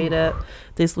Nico made up.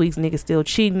 This week's nigga still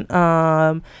cheating.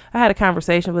 I had a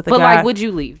conversation with a guy. But like, would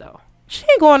you leave though? She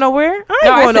ain't going nowhere. I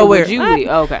ain't going nowhere. Would you leave?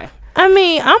 Okay. I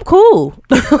mean, I'm cool.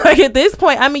 Like, at this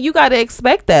point, I mean, you got to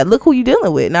expect that. Look who you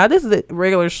dealing with. Now, this is a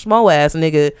regular schmo ass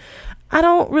nigga. I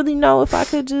don't really know if I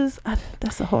could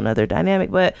that's a whole nother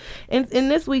dynamic. But in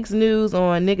this week's news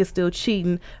on niggas still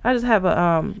cheating, I just have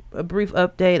a brief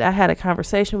update. I had a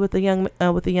conversation with a young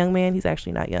man. He's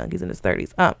actually not young. He's in his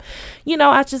 30s.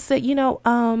 I just said,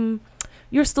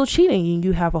 you're still cheating and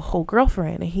you have a whole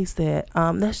girlfriend. And he said,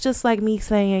 that's just like me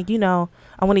saying, I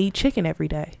want to eat chicken every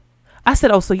day. I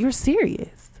said, oh, so you're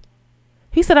serious?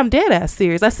 He said, I'm dead ass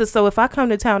serious. I said, so if I come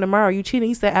to town tomorrow, you cheating?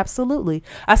 He said, absolutely.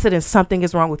 I said, and something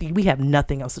is wrong with you. We have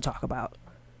nothing else to talk about.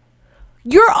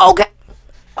 You're okay.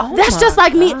 Oh, that's just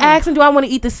like me asking, do I want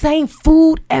to eat the same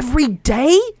food every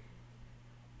day?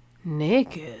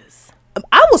 Niggas.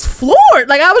 I was floored.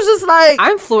 Like, I was just like,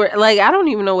 I'm floored. Like, I don't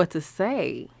even know what to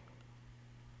say.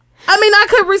 I mean, I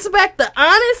could respect the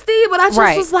honesty, but I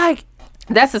just was like,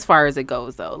 that's as far as it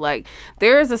goes, though. Like,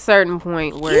 there is a certain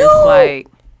point where it's like,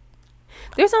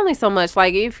 there's only so much.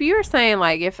 Like, if you're saying,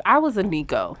 like, if I was a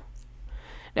Nico.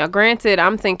 Now, granted,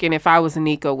 I'm thinking if I was a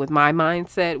Nico with my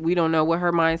mindset, we don't know what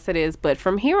her mindset is. But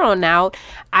from here on out,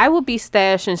 I would be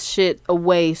stashing shit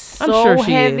away so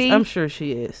heavy. I'm sure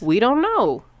she is. We don't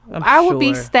know. I would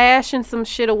be stashing some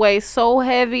shit away so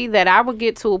heavy that I would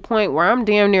get to a point where I'm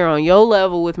damn near on your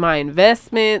level with my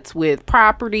investments, with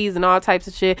properties and all types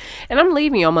of shit. And I'm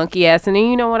leaving your monkey ass. And then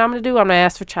you know what I'm going to do? I'm going to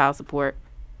ask for child support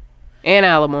and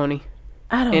alimony.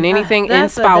 And anything and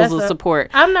spousal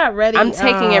support. I'm not ready. I'm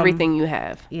taking everything you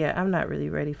have. Yeah, I'm not really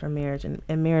ready for marriage. And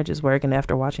marriage is working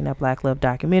after watching that Black Love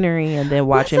documentary and then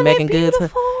watching Megan Good's.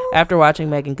 After watching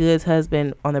Megan Good's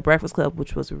husband on The Breakfast Club,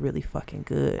 which was really fucking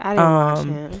good. I didn't watch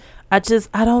him.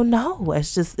 I don't know.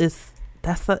 It's just it's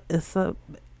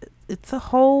a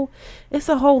whole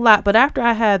lot. But after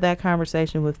I had that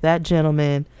conversation with that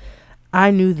gentleman, I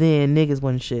knew then niggas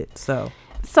wasn't shit.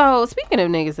 So speaking of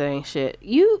niggas that ain't shit,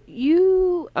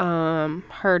 you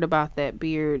heard about that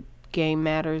Beard Game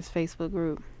Matters Facebook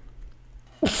group?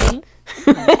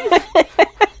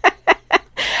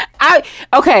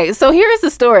 Okay, so here's the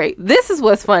story. This is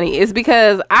what's funny is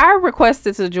because I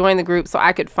requested to join the group so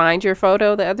I could find your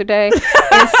photo the other day,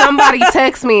 and somebody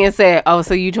texted me and said, "Oh,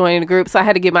 so you joined the group?" So I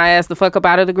had to get my ass the fuck up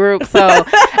out of the group. So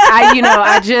I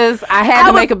had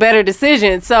to make a better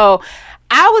decision. So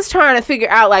I was trying to figure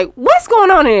out like what's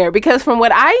going on in there because from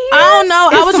what I hear, I don't know.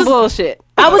 I was some bullshit.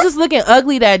 I was just looking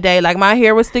ugly that day. Like my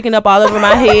hair was sticking up all over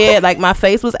my head. Like my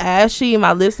face was ashy.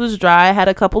 My lips was dry. I had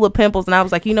a couple of pimples, and I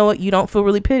was like, you know what? You don't feel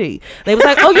really pretty. They was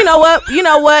like, oh, you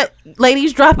know what?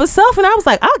 Ladies, drop a selfie. And I was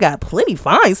like, I got plenty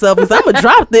fine selfies. I'm gonna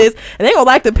drop this, and they gonna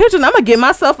like the picture, and I'm gonna give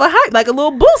myself a hype, like a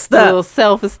little boost up, a little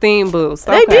self-esteem boost.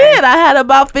 Okay. They did. I had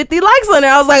about 50 likes on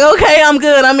there. I was like, okay, I'm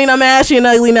good. I mean, I'm ashy and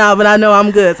ugly now, but I know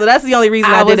I'm good. So that's the only reason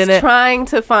I did it. I was trying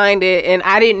to find it, and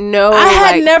I didn't know. I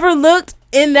had never looked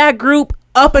in that group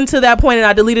up until that point, and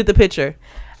I deleted the picture.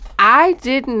 I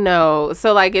didn't know.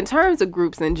 So, like, in terms of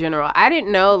groups in general, I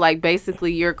didn't know, like,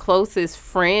 basically your closest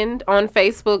friend on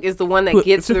Facebook is the one that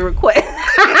gets the request.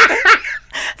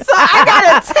 So I got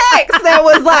a text that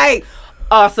was like,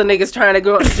 oh, so niggas trying to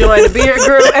join the Beard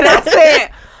group. And I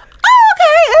said, oh,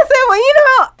 okay. I said, well, you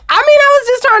know, I was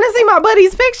just trying to see my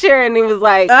buddy's picture, and he was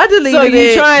like, I deleted so you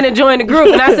it. trying to join the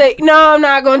group? And I said, no, I'm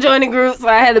not going to join the group. So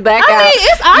I had to back out. I mean,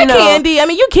 it's eye candy. I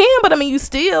mean, you can, but I mean, you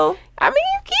still. I mean,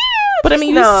 you can. But I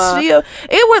mean, you still.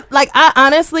 It was like, I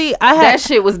honestly, I had. That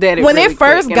shit was dead. When it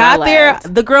first got there,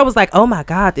 the girl was like, oh my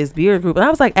God, this Beard group. And I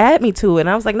was like, add me to it. And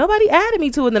I was like, nobody added me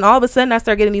to it. And then all of a sudden, I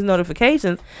started getting these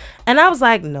notifications. And I was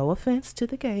like, no offense to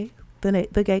the gay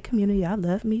community. I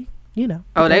love me, you know.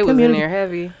 Oh, they was in there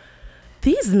heavy.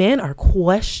 These men are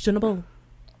questionable.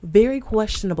 Very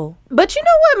questionable. But you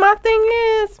know what my thing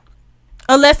is?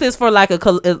 Unless it's for like a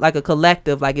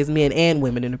collective, like it's men and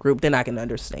women in a group, then I can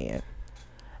understand.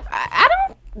 I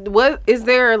don't. What is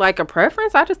there like a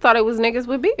preference? I just thought it was niggas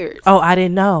with beards. Oh, I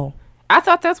didn't know. I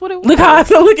thought that's what it was.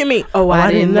 Look at me. Oh,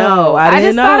 I didn't know. I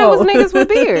just thought it was niggas with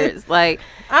beards. Like,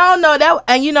 I don't know that,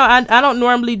 and you know, I don't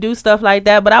normally do stuff like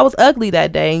that, but I was ugly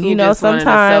that day, and you know,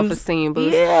 sometimes self-esteem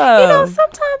boost. Yeah, you know,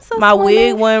 sometimes my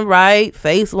wig wasn't right,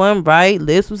 face wasn't right,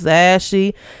 lips was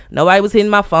ashy, nobody was hitting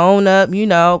my phone up. You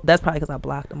know, that's probably because I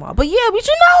blocked them all. But yeah, but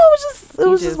you know, it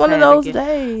was just one of those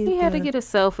days. You had to get a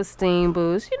self-esteem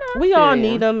boost. You know, we all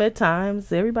need them at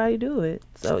times. Everybody do it.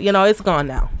 So you know, it's gone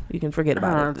now. You can forget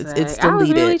about it. It's deleted. I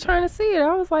was really trying to see it.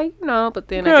 I was like, no, but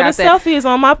then girl, I got the selfie is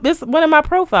on this one of my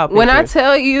profile pictures. When I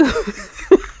tell you,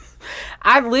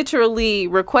 I literally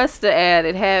requested an ad.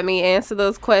 It had me answer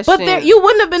those questions. But you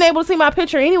wouldn't have been able to see my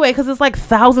picture anyway because it's like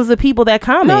thousands of people that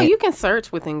comment. No, you can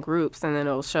search within groups and then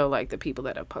it'll show like the people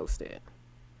that have posted.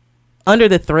 Under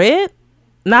the thread?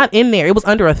 Not in there. It was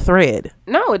under a thread.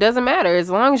 No, it doesn't matter. As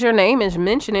long as your name is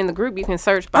mentioned in the group, you can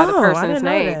search by the person's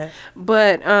name.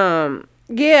 But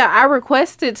yeah, I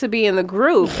requested to be in the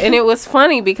group, and it was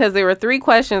funny because there were 3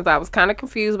 questions. I was kind of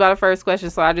confused by the first question,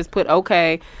 so I just put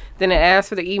okay. Then it asked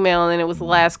for the email, and then it was the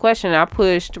last question. I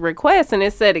pushed request, and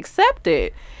it said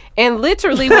accepted. And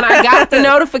literally, when I got the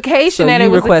notification So that you it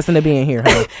was requesting to be in here,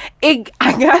 huh? I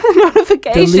got a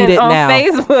notification Delete it on now.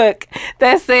 Facebook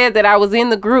that said that I was in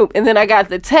the group, and then I got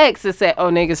the text that said, "Oh,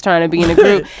 niggas trying to be in the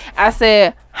group." I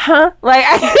said, "Huh?" Like,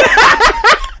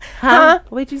 huh?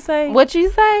 What'd you say? What you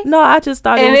say? No, I just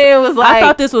thought And it was. it was like, I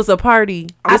thought this was a party.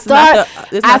 I This is not thought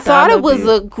the- this I not the thought I it Love was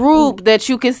You. a group that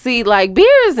you could see like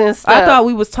beers and stuff. I thought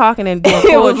we was talking and doing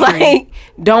it was poetry. like,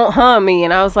 "Don't hum me,"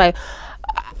 and I was like,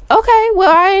 "Okay,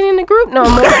 well, I ain't in the group no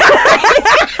more."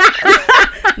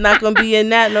 Not gonna be in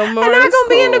that no more. I'm not It's gonna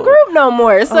be in the cool. group no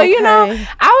more. So you know, Okay.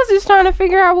 I was just trying to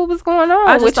figure out what was going on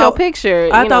I just with your thought- picture.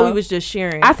 I you thought know. we was just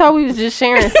sharing. I thought we was just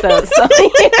sharing stuff. So you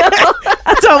know,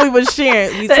 I thought we was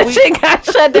sharing. that shit got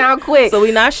shut down quick. So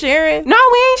we not sharing. No,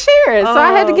 we ain't sharing. So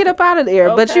I had to get up out of there.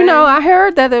 But you okay. know, I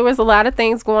heard that there was a lot of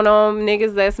things going on.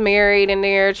 Niggas that's married and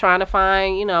they're trying to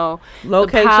find, you know,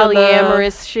 Location the love.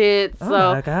 polyamorous shit. Oh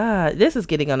So my god, this is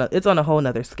getting on. It's on a whole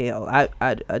nother scale. I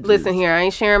listen here, I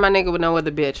ain't sharing my nigga with no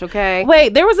other bitch. Okay.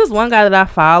 Wait, there was this one guy that I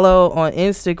follow on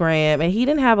Instagram, and he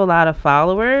didn't have a lot of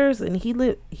followers, and he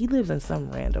lives in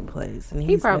some random place, and He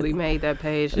he's probably like- made that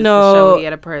page just No. to show he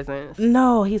had a presence.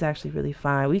 No, he's actually really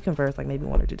fine. We conversed like maybe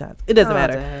 1 or 2 times. It doesn't Oh,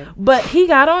 matter. dang. But he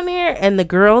got on there and the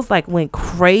girls like went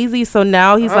crazy. So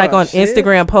now he's like Oh, on shit.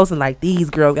 Instagram posting like, these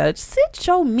girls gotta sit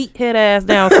your meathead ass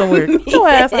down somewhere. Get your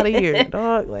ass out of here,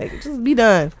 dog. Like, just be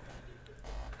done.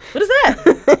 What is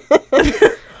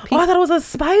that? Oh, I thought it was a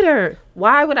spider.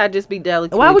 Why would I just be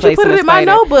delicately Why would you put placing it a in my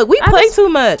spider? notebook? We I play just- too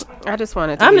much. I just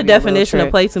wanted to I'm the give you a little definition of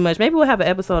trick. play too much. Maybe we'll have an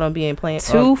episode on being playing.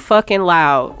 Too fucking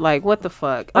loud. Like, what the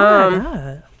fuck? Oh my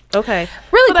god. Okay.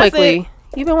 Really So that's quickly,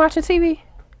 you been watching TV?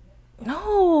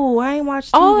 No, I ain't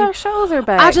watched TV. All our shows are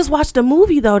back. I just watched a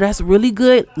movie though that's really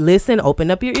good. Listen, open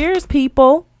up your ears,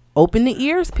 people. Open the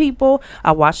ears, people.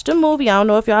 I watched a movie. I don't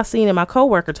know if y'all seen it. My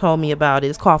coworker told me about it.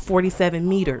 It's called 47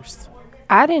 Meters.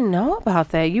 I didn't know about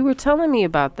that. You were telling me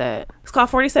about that. It's called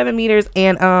 47 Meters,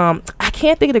 and I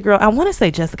can't think of the girl. I want to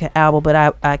say Jessica Alba,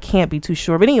 but I can't be too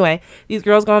sure. But anyway, these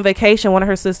girls go on vacation. One of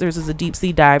her sisters is a deep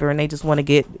sea diver, and they just want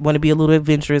to be a little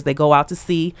adventurous. They go out to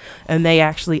sea, and they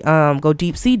actually go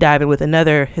deep sea diving with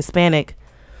another Hispanic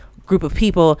group of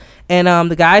people. And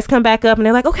the guys come back up, and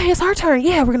they're like, "Okay, it's our turn.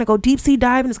 Yeah, we're gonna go deep sea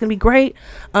diving. It's gonna be great."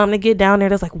 They get down there.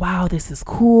 They're like, "Wow, this is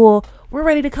cool. We're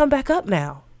ready to come back up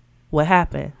now." What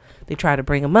happened? They try to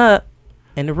bring them up,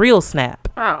 and the reel snap.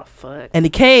 Oh fuck! And the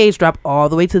cage dropped all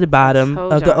the way to the bottom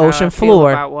Told of the y'all how I ocean feel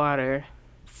floor. about water.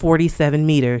 47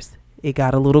 meters. It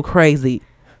got a little crazy.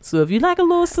 So if you like a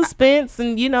little suspense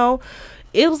and, you know,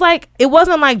 it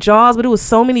wasn't like Jaws, but it was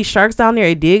so many sharks down there.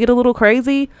 It did get a little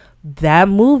crazy. That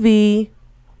movie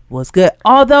was good.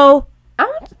 Although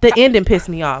the ending pissed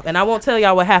me off. And I won't tell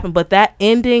y'all what happened, but that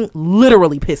ending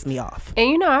literally pissed me off. And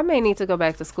you know, I may need to go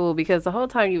back to school because the whole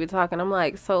time you were talking, I'm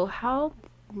like, so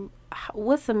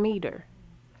what's a meter?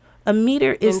 A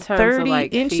meter is In terms of, 30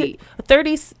 like, inches. feet.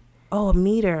 30. Oh, a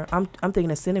meter. I'm thinking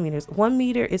of centimeters. 1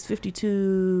 meter is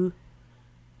 52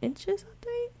 inches, I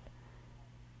think.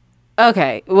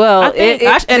 Okay, well, I think- it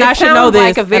I should know sounds this.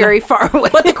 like a very far away.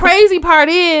 But the crazy part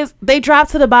is they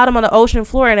dropped to the bottom of the ocean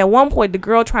floor, and at one point the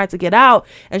girl tried to get out,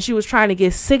 and she was trying to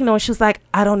get signal, and she was like,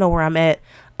 "I don't know where I'm at.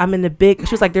 I'm in the big."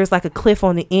 She was like, "There's like a cliff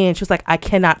on the end." She was like, "I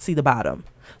cannot see the bottom."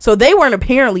 So they weren't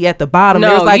apparently at the bottom.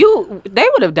 No, like, they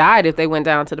would have died if they went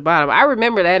down to the bottom. I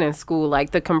remember that in school, like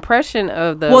the compression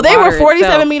of the. well, they were water 47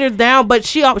 itself. meters down, but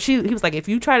he was like, "If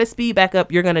you try to speed back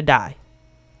up, you're gonna die."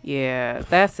 Yeah,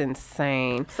 that's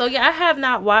insane. So yeah, I have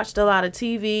not watched a lot of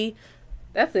TV.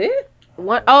 That's it.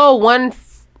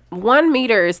 1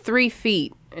 meter is 3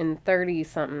 feet and 30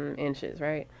 something inches,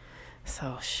 right?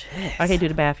 So shit. I can't do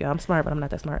the math, y'all. I'm smart, but I'm not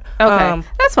that smart. Okay,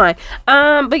 that's fine.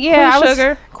 But yeah,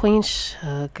 Queen Queen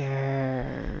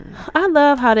Sugar. I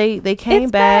love how they came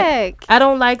It's back. back. I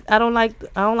don't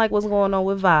like what's going on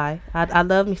with Vi. I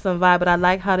love me some Vi, but I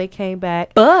like how they came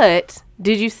back. But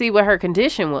did you see what her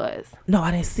condition was? No,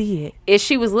 I didn't see it.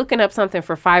 She was looking up something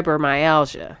for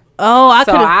fibromyalgia. Oh, I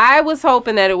So could. I was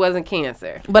hoping that it wasn't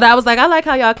cancer. But I was like, I like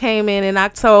how y'all came in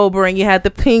October and you had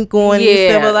the pink on. And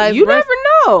Yeah, civilized you breast.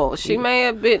 never know. She may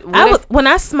have been. When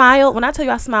I tell you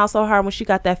I smiled so hard when she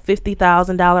got that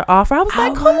 $50,000 offer, I was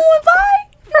like, come on, Vi.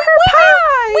 for her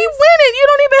pies. We winning. You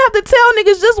don't even have to tell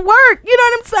niggas, just work. You know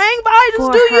what I'm saying? Vi, just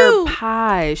For do her you.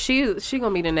 pie. She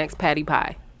gonna be the next Patty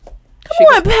Pie. Come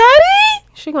on, Patty.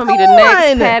 She gonna be Come the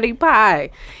next on. Patty Pie.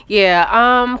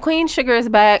 Yeah. Queen Sugar is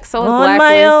back. So is On my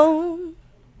Blacklist. own.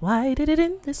 Why did it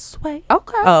end this way?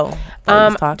 Okay. Oh, I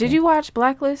was talking. Did you watch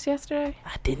Blacklist yesterday?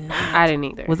 I did not. I didn't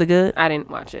either. Was it good? I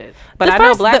didn't watch it, but I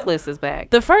know Blacklist is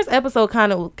back. The first episode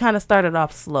kind of started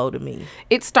off slow to me.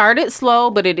 It started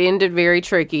slow, but it ended very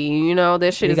tricky. You know,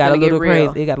 that shit is gonna get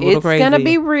real. It got a little crazy. It's gonna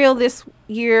be real this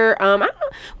year. We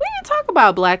didn't talk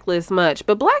about Blacklist much,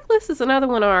 but Blacklist is another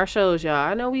one of our shows, y'all.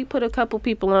 I know we put a couple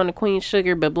people on the Queen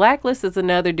Sugar, but Blacklist is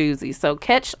another doozy. So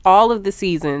catch all of the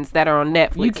seasons that are on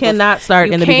Netflix. You cannot start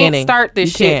in the beginning. You can't start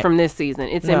this shit from this season.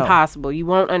 It's impossible. You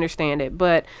won't understand it.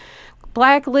 But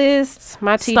Blacklist,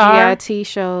 my TGIT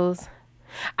shows.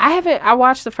 I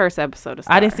watched the first episode of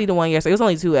Star. I didn't see the one yesterday. It was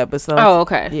only 2 episodes. Oh,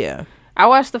 okay. Yeah. I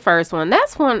watched the first one.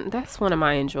 That's one of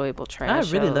my enjoyable trash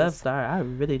shows. I really love Star. I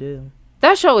really do.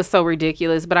 That show is so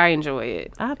ridiculous, but I enjoy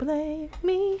it. I blame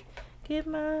me. Get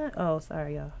my... Oh,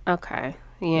 sorry, y'all. Okay.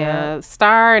 Yeah.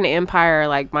 Star and Empire are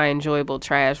like my enjoyable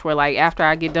trash, where like after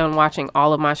I get done watching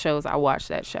all of my shows, I watch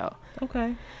that show.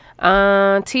 Okay.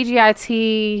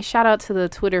 TGIT, shout out to the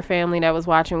Twitter family that was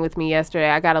watching with me yesterday.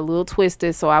 I got a little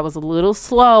twisted, so I was a little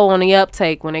slow on the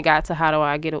uptake when it got to how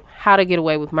to get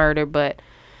away with murder, but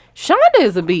Shonda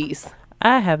is a beast.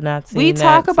 I have not seen we that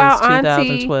talk about since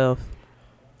 2012.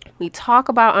 We talk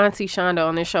about Auntie Shonda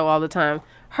on this show all the time.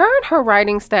 Her and her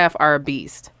writing staff are a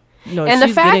beast. No, and the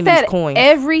fact that coins.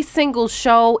 every single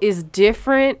show is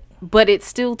different, but it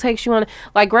still takes you on.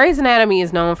 Like Grey's Anatomy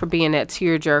is known for being that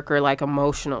tearjerker, like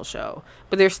emotional show,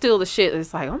 but there's still the shit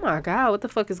that's like, oh my god, what the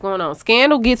fuck is going on?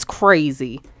 Scandal gets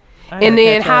crazy, and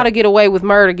then How to Get Away with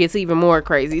Murder gets even more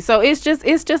crazy. So it's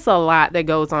just a lot that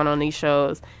goes on these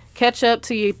shows. Catch up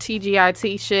to your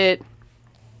TGIT shit.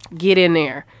 Get in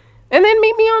there, and then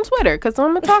meet me on Twitter because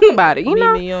I'm gonna talk about it. You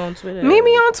know, meet me on Twitter. Meet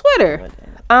me on Twitter.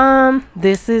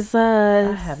 This Is Us.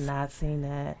 I have not seen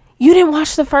that. You didn't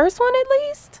watch the first one at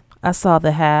least? I saw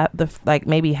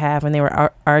maybe half, and they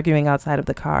were arguing outside of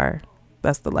the car.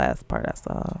 That's the last part I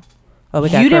saw. Oh,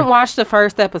 you didn't watch the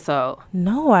first episode?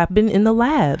 No, I've been in the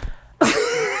lab.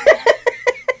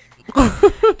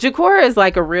 Jakora is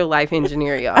like a real life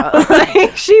engineer, y'all.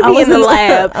 Like, she be in the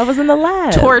lab. I was in the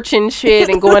lab. Torching shit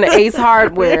and going to Ace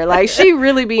Hardware. Like, she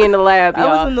really be in the lab, y'all.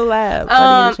 I was in the lab.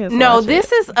 No,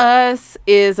 This Is Us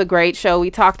is a great show.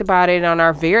 We talked about it on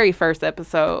our very first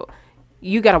episode.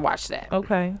 You got to watch that.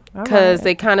 Okay. Because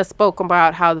they kind of spoke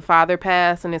about how the father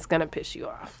passed, and it's going to piss you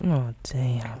off. Oh,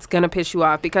 damn. It's going to piss you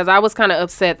off because I was kind of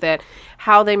upset that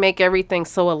how they make everything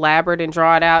so elaborate and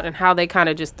draw it out and how they kind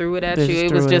of just threw it at you.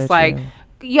 It was just like,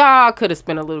 y'all could have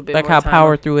spent a little bit more time. Like how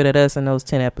Power threw it at us in those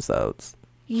 10 episodes.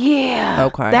 Yeah.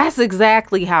 Okay. That's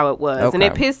exactly how it was. Okay. And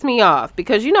it pissed me off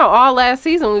because, you know, all last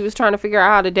season we was trying to figure out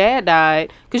how the dad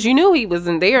died because you knew he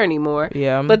wasn't there anymore.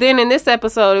 Yeah. But then in this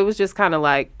episode, it was just kind of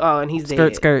like, oh, and he's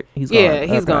dead. Skirt. He's gone. Yeah,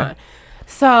 he's gone.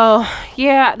 So,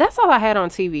 yeah, that's all I had on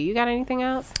TV. You got anything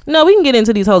else? No, we can get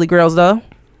into these holy girls, though.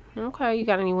 Okay. You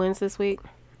got any wins this week?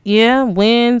 Yeah,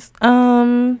 wins.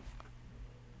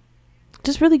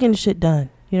 Just really getting shit done.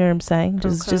 You know what I'm saying?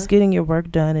 Just getting your work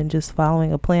done and just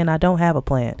following a plan. I don't have a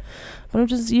plan, but I'm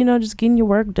just getting your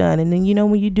work done. And then,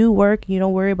 when you do work, you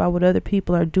don't worry about what other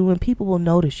people are doing. People will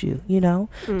notice you,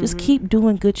 just keep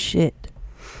doing good shit.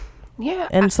 Yeah.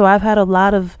 And so I've had a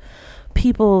lot of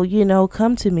people,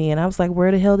 come to me and I was like,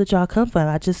 where the hell did y'all come from?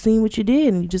 I just seen what you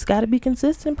did and you just got to be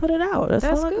consistent, put it out.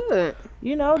 That's good.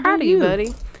 Proud of you,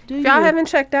 buddy. If y'all haven't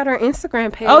checked out our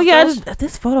Instagram page. Oh yeah.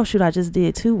 This photo shoot I just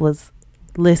did too was,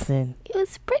 listen, it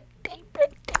was pretty good,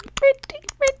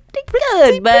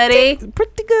 buddy.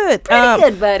 Pretty good. Pretty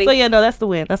good, buddy. So yeah, no, that's the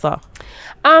win. That's all.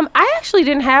 I actually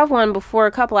didn't have one before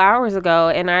a couple hours ago,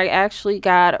 and I actually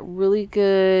got really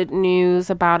good news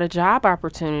about a job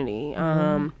opportunity.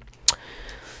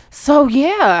 So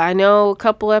yeah, I know a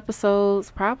couple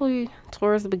episodes, probably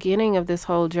towards the beginning of this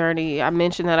whole journey, I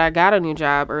mentioned that I got a new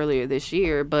job earlier this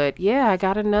year, but yeah, I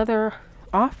got another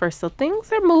offer. So things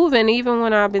are moving. Even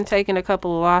when I've been taking a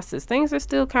couple of losses, things are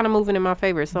still kind of moving in my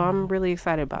favor. So I'm really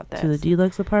excited about that. To the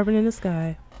deluxe apartment in the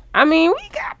sky. I mean, we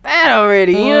got that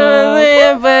already. You know what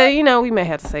I'm saying? But, we may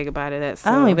have to say goodbye to that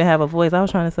soon. I don't even have a voice. I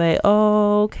was trying to say,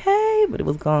 okay, but it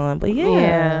was gone. But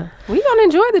yeah. We going to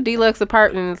enjoy the deluxe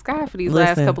apartment in the sky for these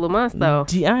last couple of months, though.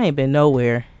 I ain't been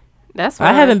nowhere. That's fine.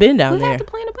 I haven't been down there. We have to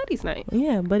plan a buddy's night.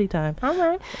 Yeah, buddy time. All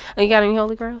right. And you got any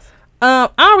holy girls? I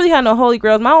don't really have no holy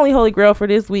girls. My only holy girl for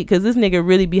this week, because this nigga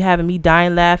really be having me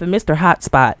dying laughing, Mr.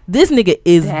 Hotspot. This nigga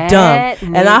is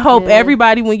dumb. And I hope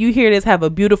everybody, when you hear this, have a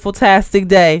beautiful tastic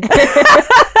day.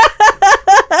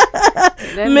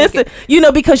 Mr.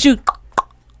 Because you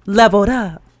leveled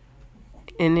up.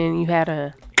 And then you had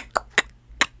a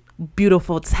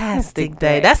beautiful tastic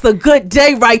day. That's a good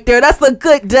day right there. That's a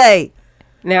good day.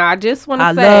 Now, I just want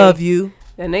to say. I love you.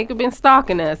 That nigga been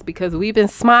stalking us because we've been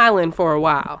smiling for a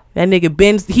while. That nigga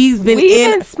we've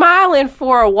been smiling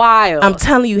for a while. I'm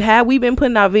telling you, had we been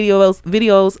putting out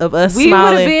videos of us we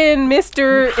smiling, would have been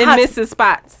Mr. and Mrs.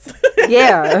 Spots.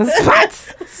 Yeah,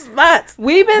 Spots.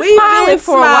 We've been smiling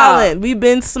for a while. We've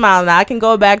been smiling. I can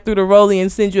go back through the rollie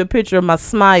and send you a picture of my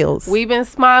smiles. We've been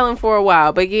smiling for a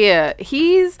while. But yeah,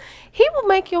 he will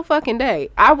make your fucking day.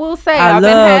 I will say, I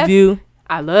love you.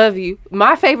 I love you.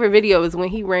 My favorite video is when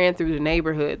he ran through the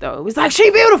neighborhood, though. It was like,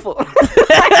 she beautiful.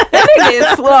 That nigga is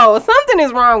slow. Something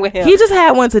is wrong with him. He just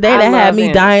had one today that had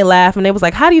me dying laughing. They was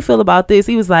like, how do you feel about this?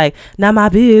 He was like, not my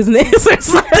business or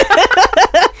something.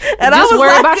 And just I was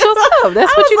worry like, about yourself.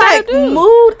 That's what you gotta do.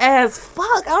 Mood as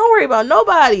fuck. I don't worry about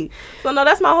nobody. So no,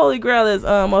 that's my holy grail is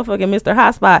motherfucking Mr.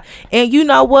 Hotspot. And you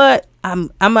know what?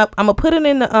 I'm gonna put it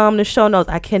in the show notes.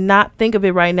 I cannot think of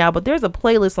it right now, but there's a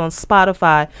playlist on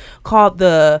Spotify called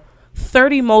the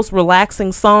 30 most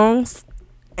relaxing songs.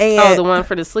 And the one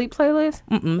for the sleep playlist?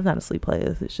 It's not a sleep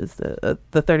playlist. It's just the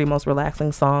 30 most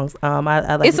relaxing songs. I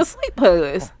like it's a sleep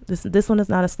playlist. This one is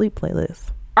not a sleep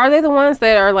playlist. Are they the ones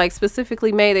that are like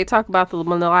specifically made? They talk about the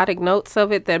melodic notes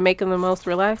of it that make them the most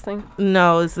relaxing.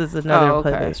 No, this is another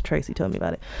playlist. Tracy told me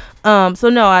about it. So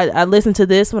no, I listen to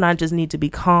this when I just need to be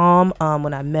calm.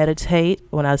 When I meditate,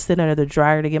 when I sit under the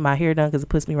dryer to get my hair done because it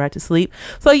puts me right to sleep.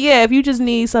 So yeah, if you just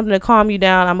need something to calm you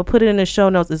down, I'm gonna put it in the show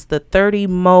notes. It's the 30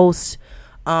 most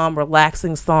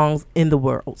relaxing songs in the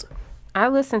world. I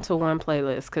listened to one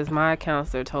playlist because my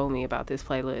counselor told me about this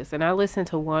playlist, and I listened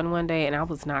to one day and I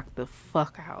was knocked the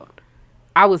fuck out.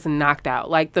 I was knocked out.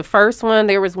 Like the first one,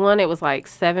 there was one, it was like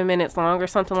 7 minutes long or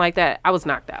something like that. I was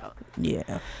knocked out.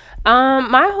 Yeah.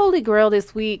 My holy grail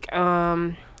this week,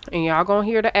 and y'all gonna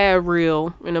hear the ad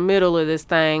reel in the middle of this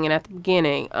thing and at the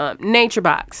beginning, Nature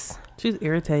Box. She's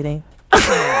irritating.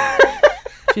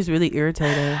 She's really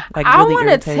irritating. Like, I really want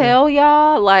to tell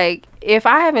y'all, like, if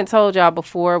I haven't told y'all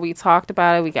before, we talked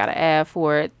about it, we got an ad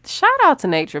for it. Shout out to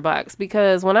Nature Box,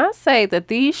 because when I say that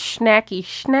these snacky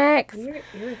snacks,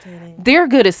 they're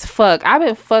good as fuck. I've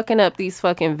been fucking up these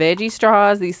fucking veggie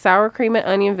straws, these sour cream and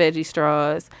onion veggie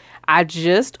straws. I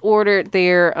just ordered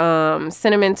their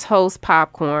cinnamon toast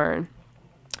popcorn.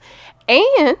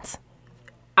 And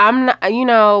I'm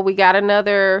not, we got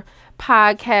another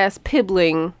podcast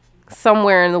pibbling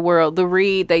somewhere in the world. The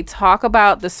Read, they talk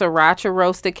about the sriracha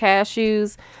roasted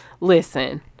cashews.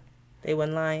 Listen, they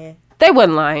wasn't lying. They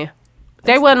wasn't lying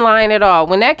at all.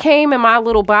 When that came in my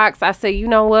little box, I said, you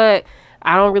know what?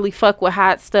 I don't really fuck with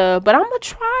hot stuff, but I'm gonna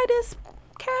try this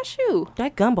cashew.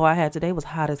 That gumbo I had today was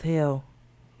hot as hell.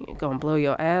 You're gonna blow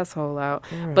your asshole out.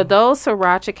 Girl. But those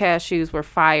sriracha cashews were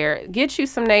fire. Get you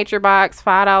some Nature Box,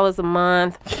 $5 a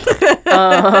month.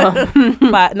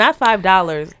 Not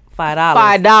 $5.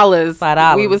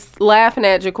 $5. We was laughing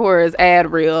at Jacora's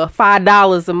ad reel.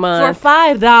 $5 a month. For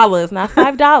 $5, not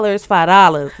 $5.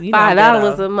 $5.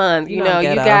 $5 a month. You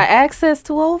got access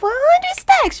to over 100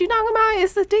 stacks. You talking about?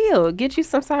 It's a deal. Get you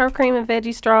some sour cream and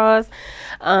veggie straws.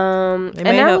 Was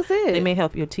it. They may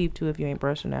help your teeth too if you ain't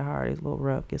brushing that hard. It's a little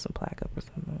rough. Get some plaque up or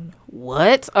something.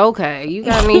 What? Okay, you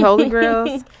got any holy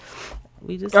grails?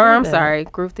 Sorry,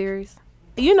 Groove Theories.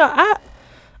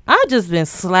 I just been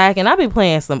slacking. I've been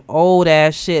playing some old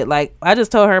ass shit. Like I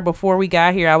just told her before we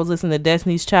got here, I was listening to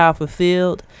Destiny's Child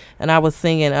Fulfilled, and I was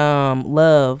singing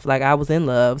Love, like I was in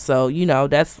love. So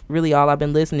that's really all I've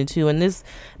been listening to. And this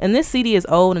CD is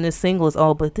old and this single is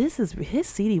old, but his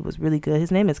CD was really good.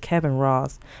 His name is Kevin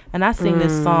Ross, and I sing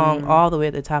this song all the way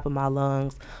at the top of my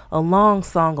lungs. A Long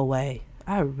Song Away.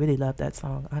 I really love that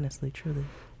song, honestly, truly.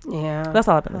 Yeah, that's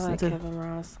all I've been listening to. Kevin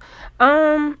Ross.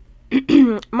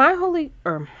 My holy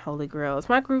grails,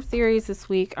 my Groove Theories this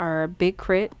week are Big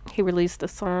Crit. He released a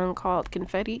song called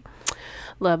Confetti.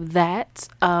 Love that.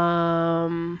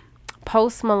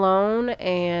 Post Malone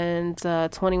and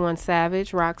 21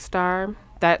 Savage, Rockstar.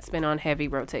 That's been on heavy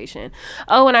rotation.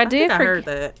 Oh, and I heard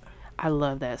that. I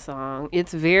love that song.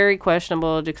 It's very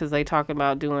questionable because they talk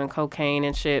about doing cocaine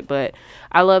and shit, but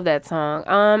I love that song.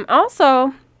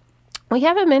 Also, we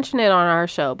haven't mentioned it on our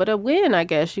show, but a win, I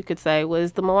guess you could say,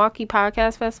 was the Milwaukee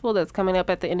Podcast Festival that's coming up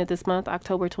at the end of this month,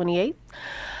 October 28th.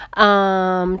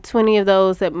 20 of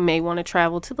those that may want to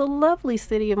travel to the lovely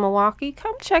city of Milwaukee,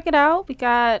 come check it out. We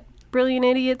got Brilliant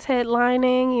Idiots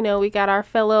headlining. We got our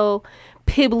fellow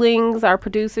Pibblings, our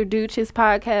producer Dooch's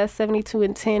podcast, 72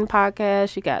 and 10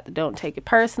 podcast. You got the Don't Take It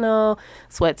Personal,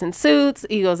 Sweats and Suits,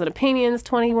 Egos and Opinions,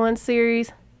 21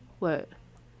 series.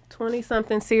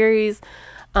 20-something series.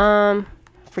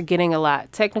 Forgetting a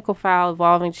lot. Technical File,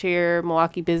 Evolving Chair,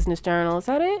 Milwaukee Business Journal. Is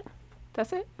that it?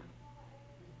 That's it?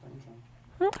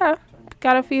 Okay.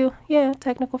 Got a few. Yeah,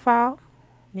 Technical File.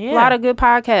 Yeah. A lot of good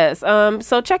podcasts.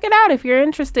 So check it out if you're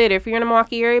interested. If you're in the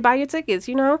Milwaukee area, buy your tickets,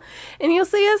 and you'll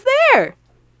see us there.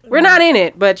 We're not in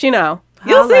it, but you'll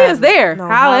see us there. No,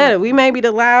 Holla at it. We may be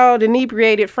the loud,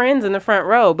 inebriated friends in the front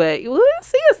row, but we'll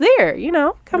see us there.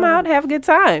 Come out, have a good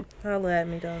time. Holla at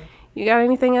me, though. You got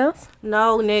anything else?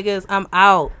 No, niggas, I'm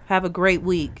out. Have a great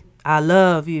week. I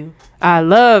love you. I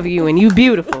love you, and you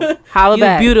beautiful. Holla You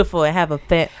back. beautiful, and have a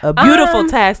beautiful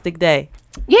tastic day.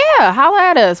 Yeah, holla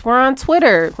at us. We're on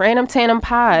Twitter, Random Tandem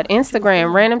Pod,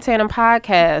 Instagram, Random Tandem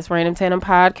Podcast, Random Tandem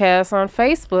Podcast on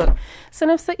Facebook.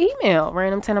 Send us an email,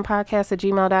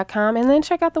 randomtandempodcast@gmail.com, and then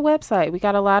check out the website. We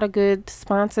got a lot of good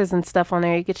sponsors and stuff on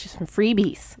there. You get you some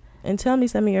freebies. And tell me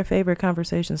some of your favorite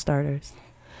conversation starters.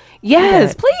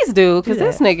 Yes, that. please do, because Do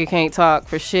this that. nigga can't talk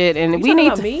for shit, and we talking need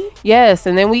about to. me? Yes,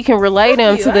 and then we can relay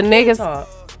them to the niggas.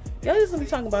 Y'all just be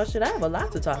talking about shit. I have a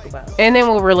lot to talk about. And then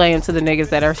we'll relay them to the niggas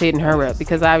that are hitting her up,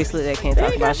 because obviously they can't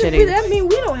talk about shit either. I mean,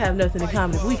 we don't have nothing in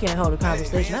common if we can't hold a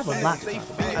conversation. I have a lot to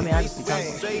talk about. I mean, I just be talking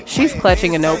about shit. She's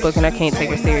clutching a notebook, and I can't take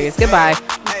her serious. Goodbye.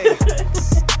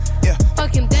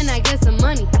 Fuck him, then I get some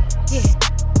money. Yeah.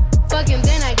 Fuck him,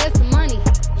 then I get some money.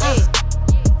 Yeah.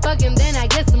 Fuck him, then I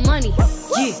get some money.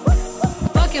 Yeah.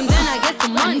 Fuck him, then I get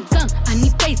some money. I need tongue, I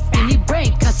need face, I need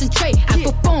brain, concentrate. I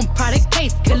perform product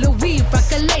case, killer weed, rock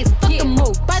a lace. Fuck the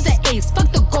move, buy the ace,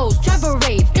 fuck the goals, drive a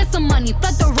rave. Get some money,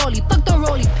 fuck the rollie,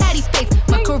 patty face.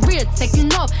 My career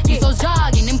taking off, these hoes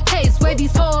jogging in pace. Where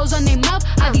these hoes on their mouth,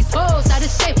 are these hoes out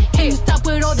of shape? Can you stop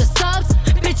with all the subs?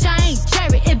 Bitch, I ain't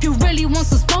Jared. If you really want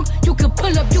some smoke, you could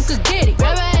pull up, you could get it.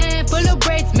 Grab a hand full of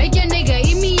braids, make your nigga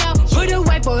eat me out. Put a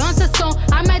white boy on the song,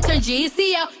 I might turn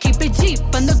GEC out. Keep it G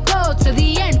from the go to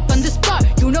the end, from the start.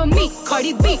 You know me,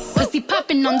 Cardi B, pussy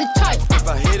popping on the charts. If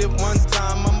I hit it one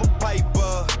time, I'm a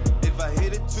piper. If I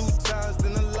hit it two times,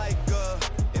 then I